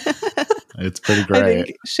 It's pretty great. I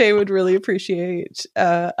think Shay would really appreciate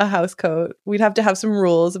a house coat. We'd have to have some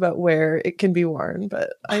rules about where it can be worn, but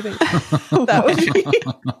I think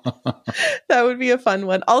that would be a fun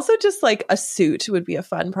one. Also, just like a suit would be a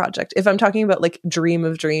fun project. If I'm talking about like dream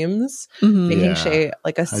of dreams, making Shay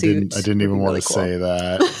like a suit. I didn't even want to say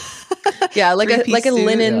that. Yeah, like a Three-piece suit.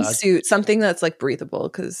 linen suit, something that's like breathable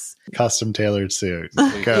because Custom tailored suit.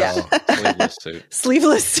 Go. Yeah. Sleeveless suit.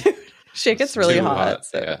 sleeveless suit. Shay gets really Too hot.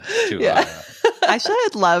 So. Yeah, too Yeah. hot. Actually,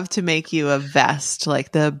 I'd love to make you a vest,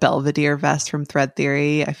 like the Belvedere vest from Thread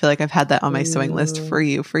Theory. I feel like I've had that on my sewing list for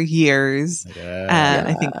you for years. Yeah. And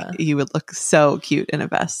I think you would look so cute in a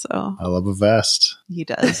vest. So I love a vest. he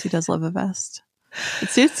does. He does love a vest. It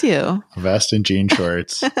suits you. A vest and jean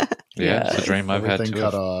shorts. Yeah, it's a dream I've had Everything too.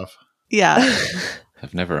 cut off. Yeah.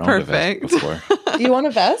 I've never owned Perfect. a vest before. Do you want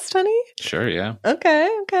a vest, honey? Sure, yeah. Okay.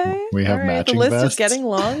 We have All matching The list vests? is getting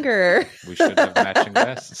longer. We should have matching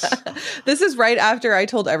vests. This is right after I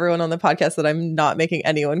told everyone on the podcast that I'm not making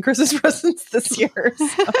anyone Christmas presents this year.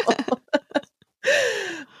 So.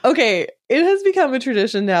 Okay, it has become a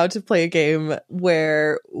tradition now to play a game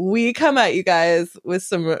where we come at you guys with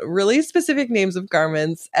some really specific names of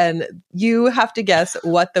garments, and you have to guess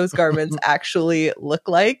what those garments actually look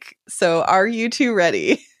like. So, are you two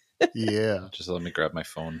ready? Yeah. Just let me grab my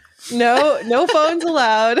phone. No phones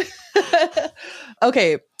allowed.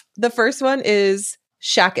 Okay, the first one is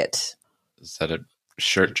shacket. Is that a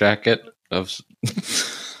shirt jacket of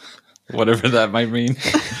whatever that might mean?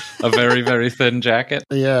 A very, very thin jacket?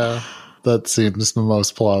 Yeah. That seems the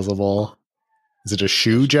most plausible. Is it a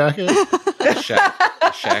shoe jacket? A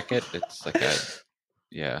shacket? It's like a,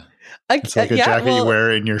 yeah. It's like a jacket you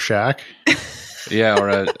wear in your shack. Yeah, or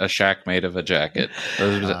a shack made of a jacket.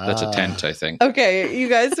 That's a tent, I think. Okay, you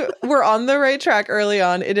guys were on the right track early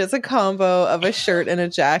on. It is a combo of a shirt and a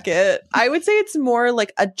jacket. I would say it's more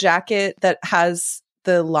like a jacket that has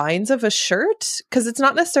the lines of a shirt, because it's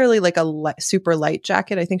not necessarily like a super light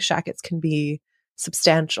jacket. I think shackets can be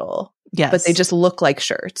substantial, Yes. but they just look like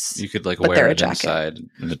shirts. You could like But they're wear a it jacket. inside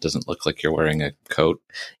and it doesn't look like you're wearing a coat,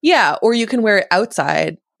 Yeah, or you can wear it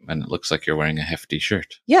outside. and it looks like you're wearing a hefty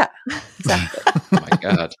shirt. Yeah, exactly. Oh my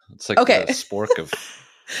God. It's like Okay. the spork of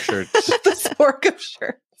shirts. The spork of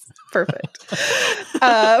shirts. Perfect.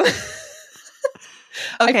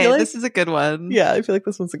 Okay, feel like- this is a good one. Yeah, I feel like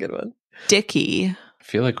this one's a good one. Dickie. I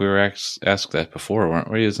feel like we were asked that before,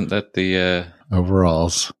 weren't we? Isn't that the,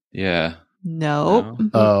 Overalls. yeah. Nope. No?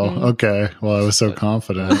 Oh, okay. Well, I was so A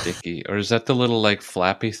confident. Dickie. Or is that the little like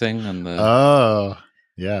flappy thing on the, Oh,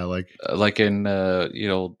 yeah. Like in,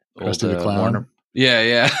 old Krusty the Clown? Warner?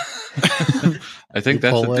 Yeah. I think you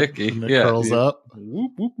that's pull a it Dickie. and it Yeah. curls up.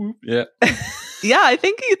 Whoop, whoop, whoop. Yeah. Yeah, I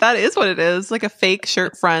think that is what it is. Like a fake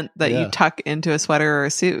shirt front that Yeah. you tuck into a sweater or a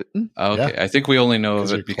suit. Okay, I think we only know of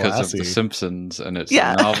 'Cause it you're because of The classy. Simpsons, and it's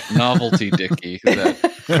Yeah. a novelty Dickie that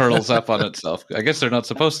curls up on itself. I guess they're not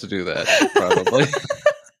supposed to do that, probably.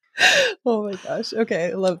 Oh my gosh. Okay,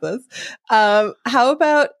 I love this. How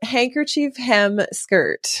about handkerchief hem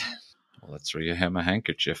skirt? Well, that's where you hem a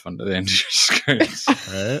handkerchief under the end of your skirts.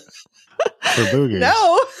 Right? For boogies.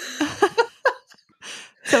 No.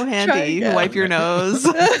 So handy. You can again. wipe your nose.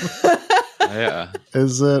 Yeah.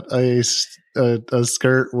 Is it a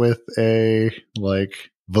skirt with a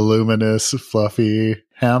like voluminous, fluffy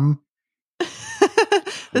hem?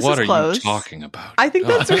 This What is are close. you talking about? I think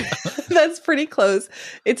that's pretty close.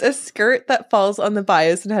 It's a skirt that falls on the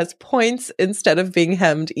bias and has points instead of being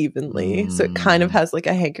hemmed evenly. So it kind of has like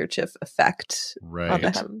a handkerchief effect on the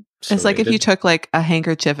Right. hem. It's like if you Serrated. took like a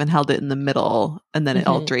handkerchief and held it in the middle and then it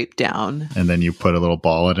all Mhm. draped down. And then you put a little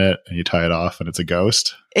ball in it and you tie it off and it's a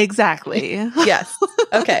ghost. Exactly. Yes.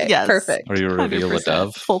 Okay. Yes. Perfect. Or you reveal a 100%.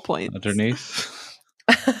 dove Full point. underneath.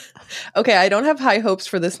 Okay, I don't have high hopes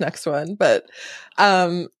for this next one, but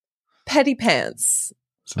petty pants.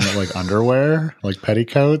 Isn't it like underwear? Like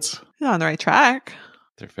petticoats? You're on the right track.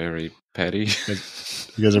 They're very petty.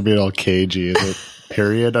 You guys are being all cagey. Is it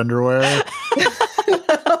period underwear?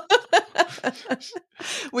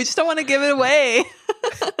 We just don't want to give it away.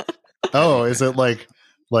 Oh, is it like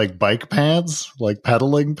bike pants? Like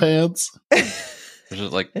pedaling pants? Is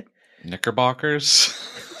it like knickerbockers?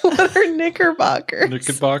 What are knickerbockers?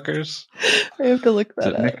 Knickerbockers? I have to look Is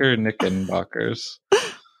that it up. knickerbockers?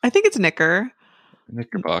 I think it's knicker.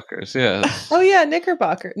 Knickerbockers, yeah. Oh yeah,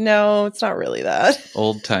 knickerbocker. No, it's not really that.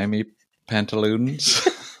 Old timey pantaloons.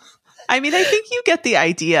 I mean, I think you get the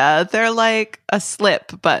idea. They're like a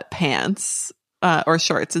slip, but pants or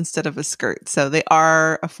shorts instead of a skirt. So they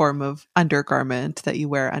are a form of undergarment that you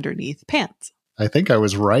wear underneath pants. I think I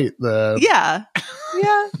was right then. Yeah.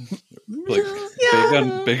 Yeah. Like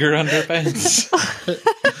Yeah. bigger underpants.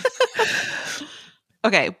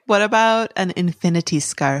 Okay. What about an infinity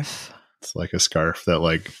scarf? It's like a scarf that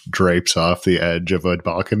like drapes off the edge of a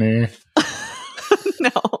balcony.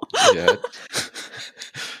 No. Yeah.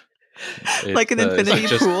 Like an Is it infinity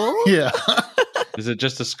just- pool? Yeah. Is it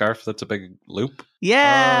just a scarf that's a big loop?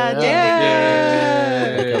 Yeah. Oh, yeah.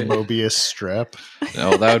 ding, ding, Like ding. a Mobius strip.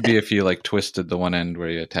 No, that would be if you like twisted the one end where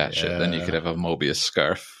you attach it. Then you Yeah. could have a Mobius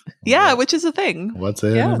scarf. Yeah, which is a thing. What's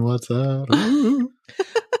in Yeah. and what's out? Ooh.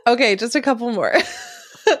 Okay, just a couple more.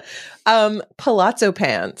 Palazzo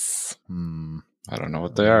pants. I don't know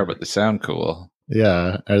what they are, but they sound cool.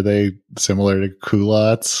 Yeah. Are they similar to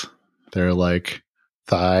culottes? They're like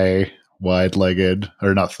thigh wide legged,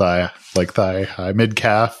 or not thigh, like thigh high, mid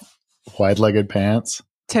calf wide legged pants.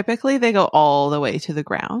 Typically, they go all the way to the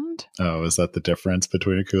ground. Oh, is that the difference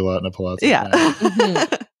between a culotte and a palazzo? Yeah. pant? Mhm.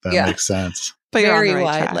 That Yeah. makes sense. But you're on Very the right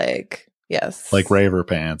wide track. leg. Yes. Like raver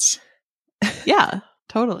pants, Yeah,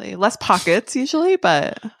 totally. Less pockets usually,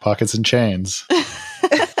 but pockets and chains.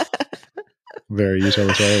 Very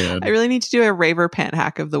utilitarian. I really need to do a raver pant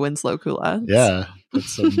hack of the Winslow culottes. Yeah. Put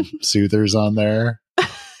some soothers on there.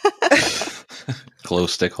 Glow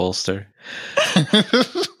stick holster.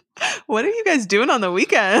 What are you guys doing on the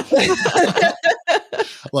weekend?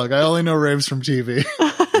 Look, I only know raves from TV.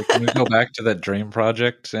 Can we go back to that dream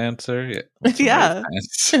project answer? Yeah.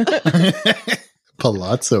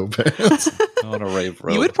 Palazzo pants. I want to rave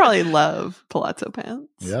road. You would probably love palazzo pants.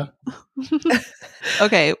 Yeah.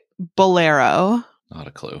 Okay, bolero. Not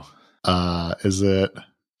a clue. Is it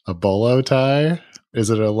a bolo tie? Is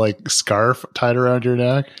it a like scarf tied around your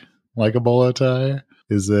neck like a bolo tie?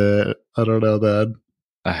 Is it? I don't know that.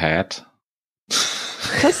 A hat?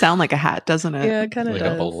 It does sound like a hat, doesn't it? Yeah, it kind of Like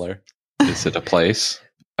does. a bowler? Is it a place?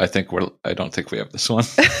 I don't think we have this one.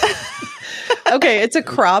 Okay, it's a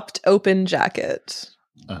cropped open jacket.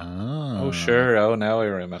 Oh, sure. Oh, now I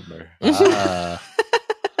remember. Ah,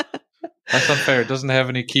 That's unfair. It doesn't have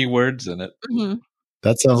any keywords in it. Mhm.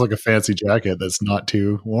 that sounds like a fancy jacket that's not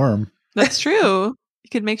too warm. That's true. You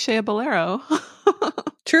could make Shay a bolero.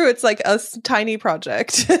 True, it's like a tiny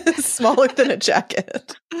project, smaller than a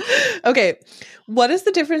jacket. Okay, what is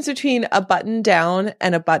the difference between a button down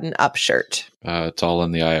and a button up shirt? It's all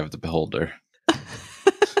in the eye of the beholder.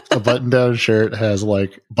 A button-down shirt has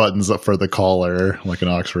like buttons up for the collar, like an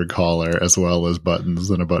Oxford collar, as well as buttons.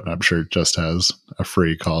 And a button-up shirt just has a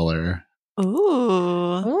free collar.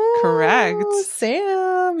 Ooh, correct.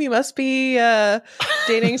 Sam, you must be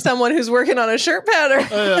dating someone who's working on a shirt pattern.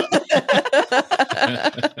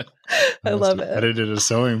 I love I it. did a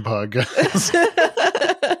sewing podcast.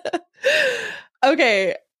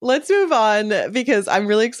 Okay, let's move on because I'm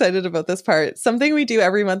really excited about this part. Something we do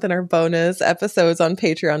every month in our bonus episodes on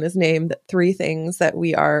Patreon is named 3 things that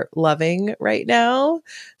we are loving right now.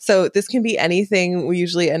 So this can be anything. We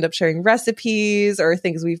usually end up sharing recipes or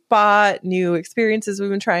things we've bought, new experiences we've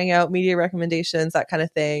been trying out, media recommendations, that kind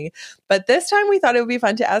of thing. But this time we thought it would be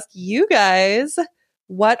fun to ask you guys,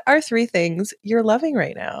 what are 3 things you're loving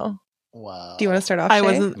right now? Wow. Do you want to start off? I Shay?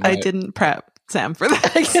 wasn't. I Right. didn't prep Sam for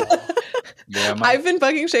that. Yeah, I've been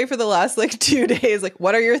bugging Shay for the last 2 days. Like,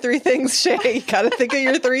 what are your 3 things, Shay? You gotta think of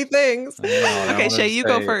your 3 things. Okay, Shay, you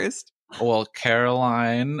go first. Well,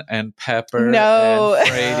 Caroline and Pepper No.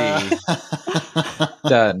 and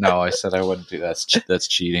Brady. No, I said I wouldn't do that. That's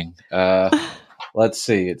cheating. Let's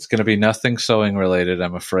see. It's going to be nothing sewing related,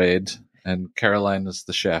 I'm afraid. And Caroline is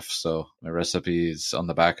the chef, so my recipe is on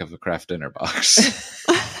the back of a craft dinner box.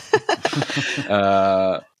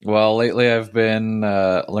 Well, lately I've been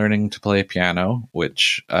learning to play piano,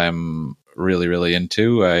 which I'm really, really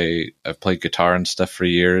into. I've played guitar and stuff for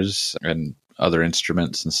years and other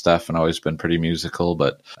instruments and stuff, and always been pretty musical.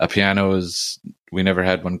 But a piano we never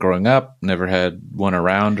had one growing up, never had one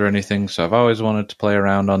around or anything, so I've always wanted to play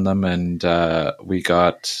around on them. And we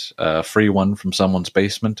got a free one from someone's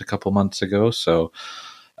basement a couple months ago, so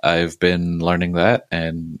I've been learning that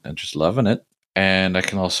and just loving it. And I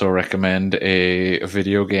can also recommend a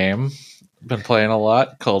video game I've been playing a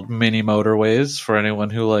lot called Mini Motorways for anyone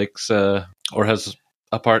who likes or has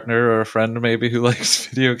a partner or a friend maybe who likes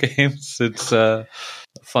video games. It's a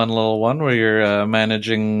fun little one where you're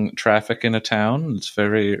managing traffic in a town. It's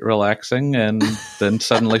very relaxing and then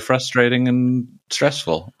suddenly frustrating and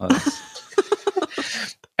stressful.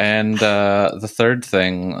 And the third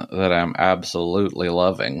thing that I'm absolutely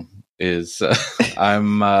loving is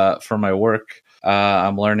I'm for my work.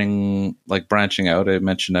 I'm learning, like, branching out. I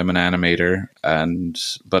mentioned I'm an animator,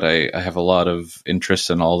 but I have a lot of interest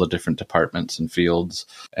in all the different departments and fields,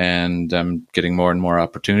 and I'm getting more and more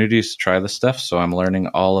opportunities to try this stuff. So I'm learning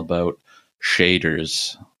all about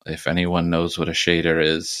shaders. If anyone knows what a shader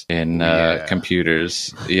is in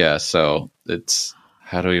computers, so it's,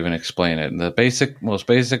 how do I even explain it? In the most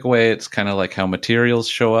basic way, it's kind of like how materials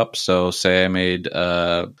show up. So say I made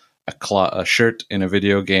a shirt in a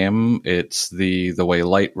video game, it's the way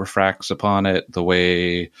light refracts upon it, the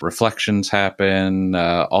way reflections happen,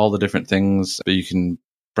 all the different things. But you can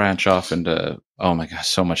branch off into, oh my gosh,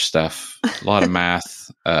 so much stuff, a lot of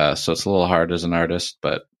math. So it's a little hard as an artist,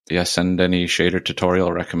 but yeah, send any shader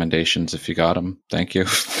tutorial recommendations if you got them. Thank you.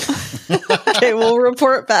 Okay, we'll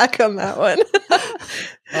report back on that one.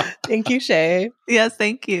 Thank you, Shay. Yes,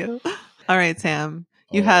 thank you. All right, Sam.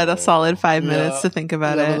 You had a solid 5 minutes to think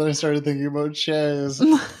about it. But then I started thinking about shays.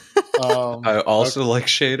 I also like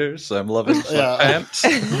shaders. I'm loving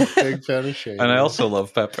Sweatpants. Big fan of shaders. And I also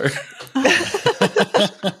love Pepper.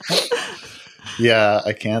 Yeah,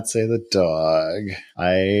 I can't say the dog.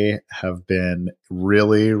 I have been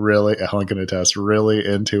really, Helen can attest, really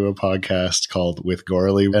into a podcast called With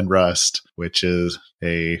Gorley and Rust, which is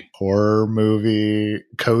a horror movie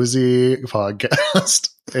cozy podcast.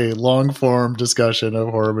 A long form discussion of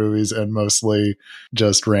horror movies and mostly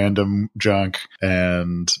just random junk.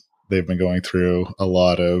 And they've been going through a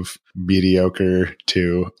lot of mediocre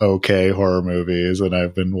to okay horror movies, and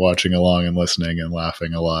I've been watching along and listening and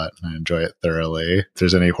laughing a lot. I enjoy it thoroughly. If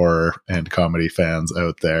there's any horror and comedy fans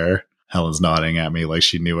out there, Helen's nodding at me like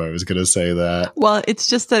she knew I was going to say that. Well, it's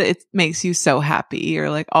just that it makes you so happy. You're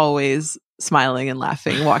like always smiling and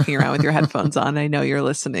laughing, walking around with your headphones on. I know you're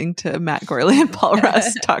listening to Matt Gorley and Paul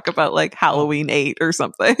Rust talk about like Halloween 8 or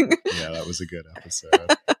something. Yeah, that was a good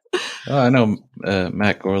episode. I know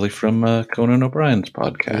Matt Gorley from Conan O'Brien's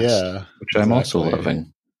podcast, which I'm also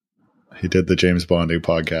loving. He did the James Bonding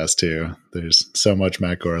podcast too. There's so much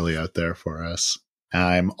Matt Gorley out there for us.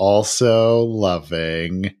 I'm also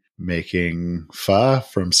loving making pho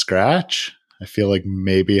from scratch. I feel like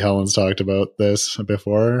maybe Helen's talked about this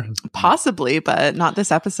before. Possibly, but not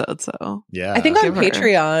this episode. So yeah, I think on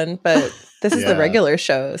Patreon, but this is the regular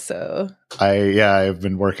show. So I've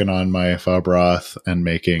been working on my pho broth and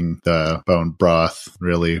making the bone broth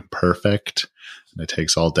really perfect. And it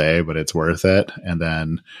takes all day, but it's worth it. And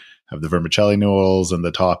then have the vermicelli noodles and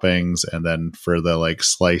the toppings. And then for the like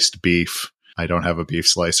sliced beef, I don't have a beef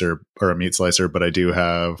slicer or a meat slicer, but I do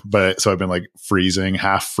have, so I've been like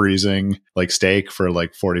half freezing like steak for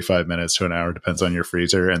like 45 minutes to an hour, depends on your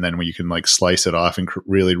freezer. And then when you can like slice it off and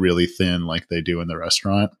really, really thin, like they do in the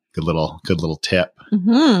restaurant. Good little tip.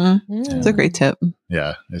 Mm-hmm. It's a great tip.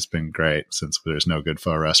 Yeah. It's been great since there's no good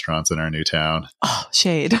pho restaurants in our new town. Oh,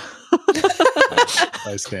 shade.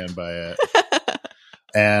 I stand by it.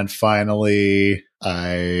 And finally,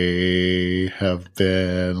 I have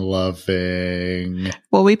been loving...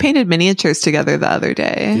 Well, we painted miniatures together the other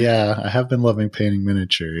day. Yeah, I have been loving painting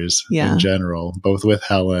miniatures in general, both with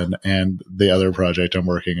Helen and the other project I'm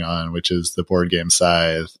working on, which is the board game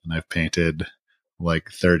Scythe. And I've painted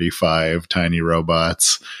like 35 tiny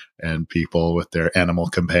robots and people with their animal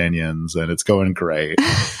companions, and it's going great.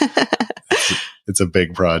 It's a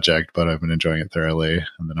big project, but I've been enjoying it thoroughly.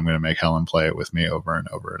 And then I'm going to make Helen play it with me over and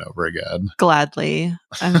over and over again. Gladly.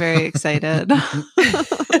 I'm very excited.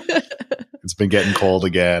 It's been getting cold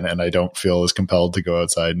again, and I don't feel as compelled to go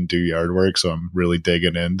outside and do yard work. So I'm really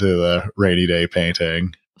digging into the rainy day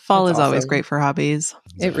painting. Fall is always great for hobbies.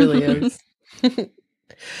 It really is.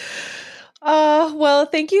 Well,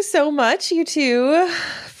 thank you so much, you two,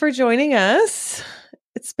 for joining us.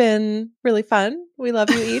 It's been really fun. We love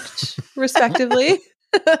you each, respectively.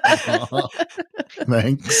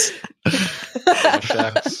 Thanks.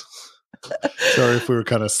 Sorry if we were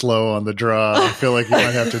kind of slow on the draw. I feel like you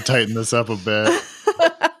might have to tighten this up a bit.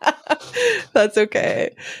 That's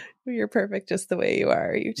okay. You're perfect just the way you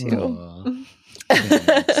are, you two.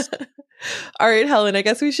 Thanks. All right, Helen, I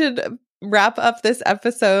guess we should wrap up this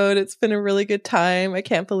episode. It's been a really good time. I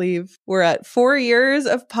can't believe we're at 4 years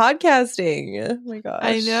of podcasting. Oh my gosh.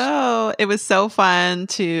 I know. It was so fun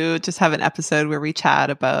to just have an episode where we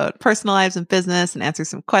chat about personal lives and business and answer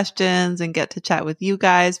some questions and get to chat with you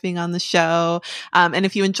guys being on the show. And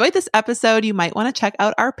if you enjoyed this episode, you might want to check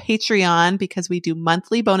out our Patreon because we do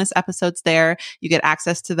monthly bonus episodes there. You get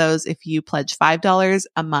access to those if you pledge $5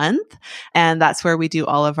 a month. And that's where we do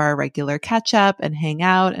all of our regular catch up and hang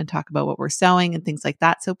out and talk about what we're sewing and things like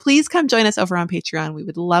that. So please come join us over on Patreon. We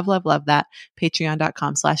would love, love, love that.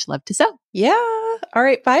 Patreon.com/love to sew. Yeah. All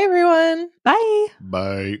right. Bye, everyone. Bye.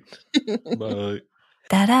 Bye. Bye.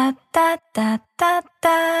 Da da da da da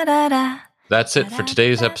da da da. That's it for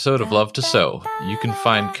today's episode of Love to Sew. You can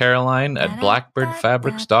find Caroline at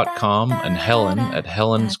blackbirdfabrics.com and Helen at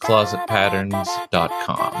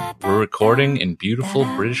helensclosetpatterns.com. We're recording in beautiful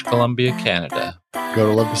British Columbia, Canada. Go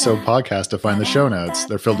to Love to Sew Podcast to find the show notes.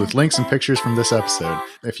 They're filled with links and pictures from this episode.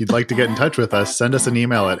 If you'd like to get in touch with us, send us an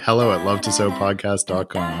email at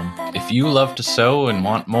hello@lovetosewpodcast.com. If you love to sew and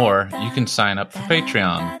want more, you can sign up for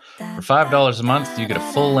Patreon. For $5 a month, you get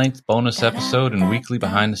a full-length bonus episode and weekly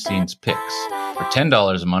behind-the-scenes pics. For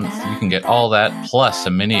 $10 a month, you can get all that plus a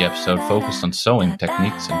mini episode focused on sewing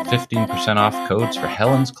techniques and 15% off codes for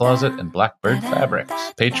Helen's Closet and Blackbird Fabrics.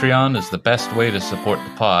 Patreon is the best way to support the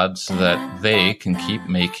pod so that they can keep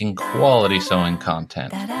making quality sewing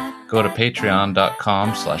content. Go to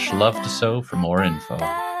patreon.com/love-to-sew for more info.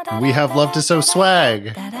 We have Love to Sew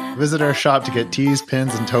swag. Visit our shop to get tees,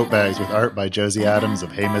 pins, and tote bags with art by Josie Adams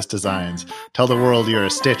of Hey Miss Designs. Tell the world you're a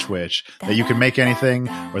Stitch Witch, that you can make anything,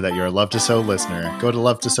 or that you're a Love to Sew listener. Go to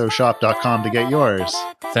lovetosewshop.com to get yours.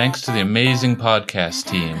 Thanks to the amazing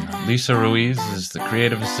podcast team. Lisa Ruiz is the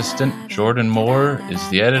creative assistant, Jordan Moore is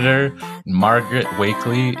the editor, and Margaret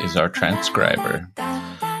Wakely is our transcriber.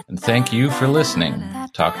 And thank you for listening.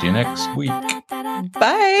 Talk to you next week.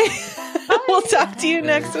 Bye. We'll talk to you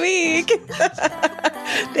next week.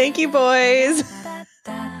 Thank you, boys.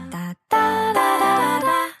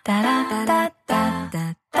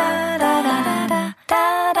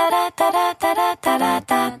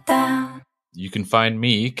 You can find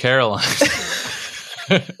me, Caroline.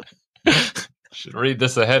 Should read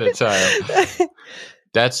this ahead of time.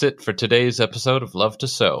 That's it for today's episode of Love to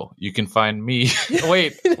Sew. You can find me.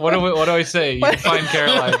 Wait, what do I say? You can find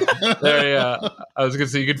Caroline. There, yeah. I was going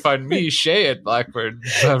to say you can find me, Shay, at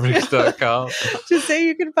blackbirdfabrics.com. Just say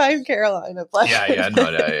you can find Caroline at Blackbird.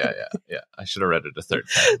 Yeah. I should have read it a third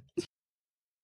time.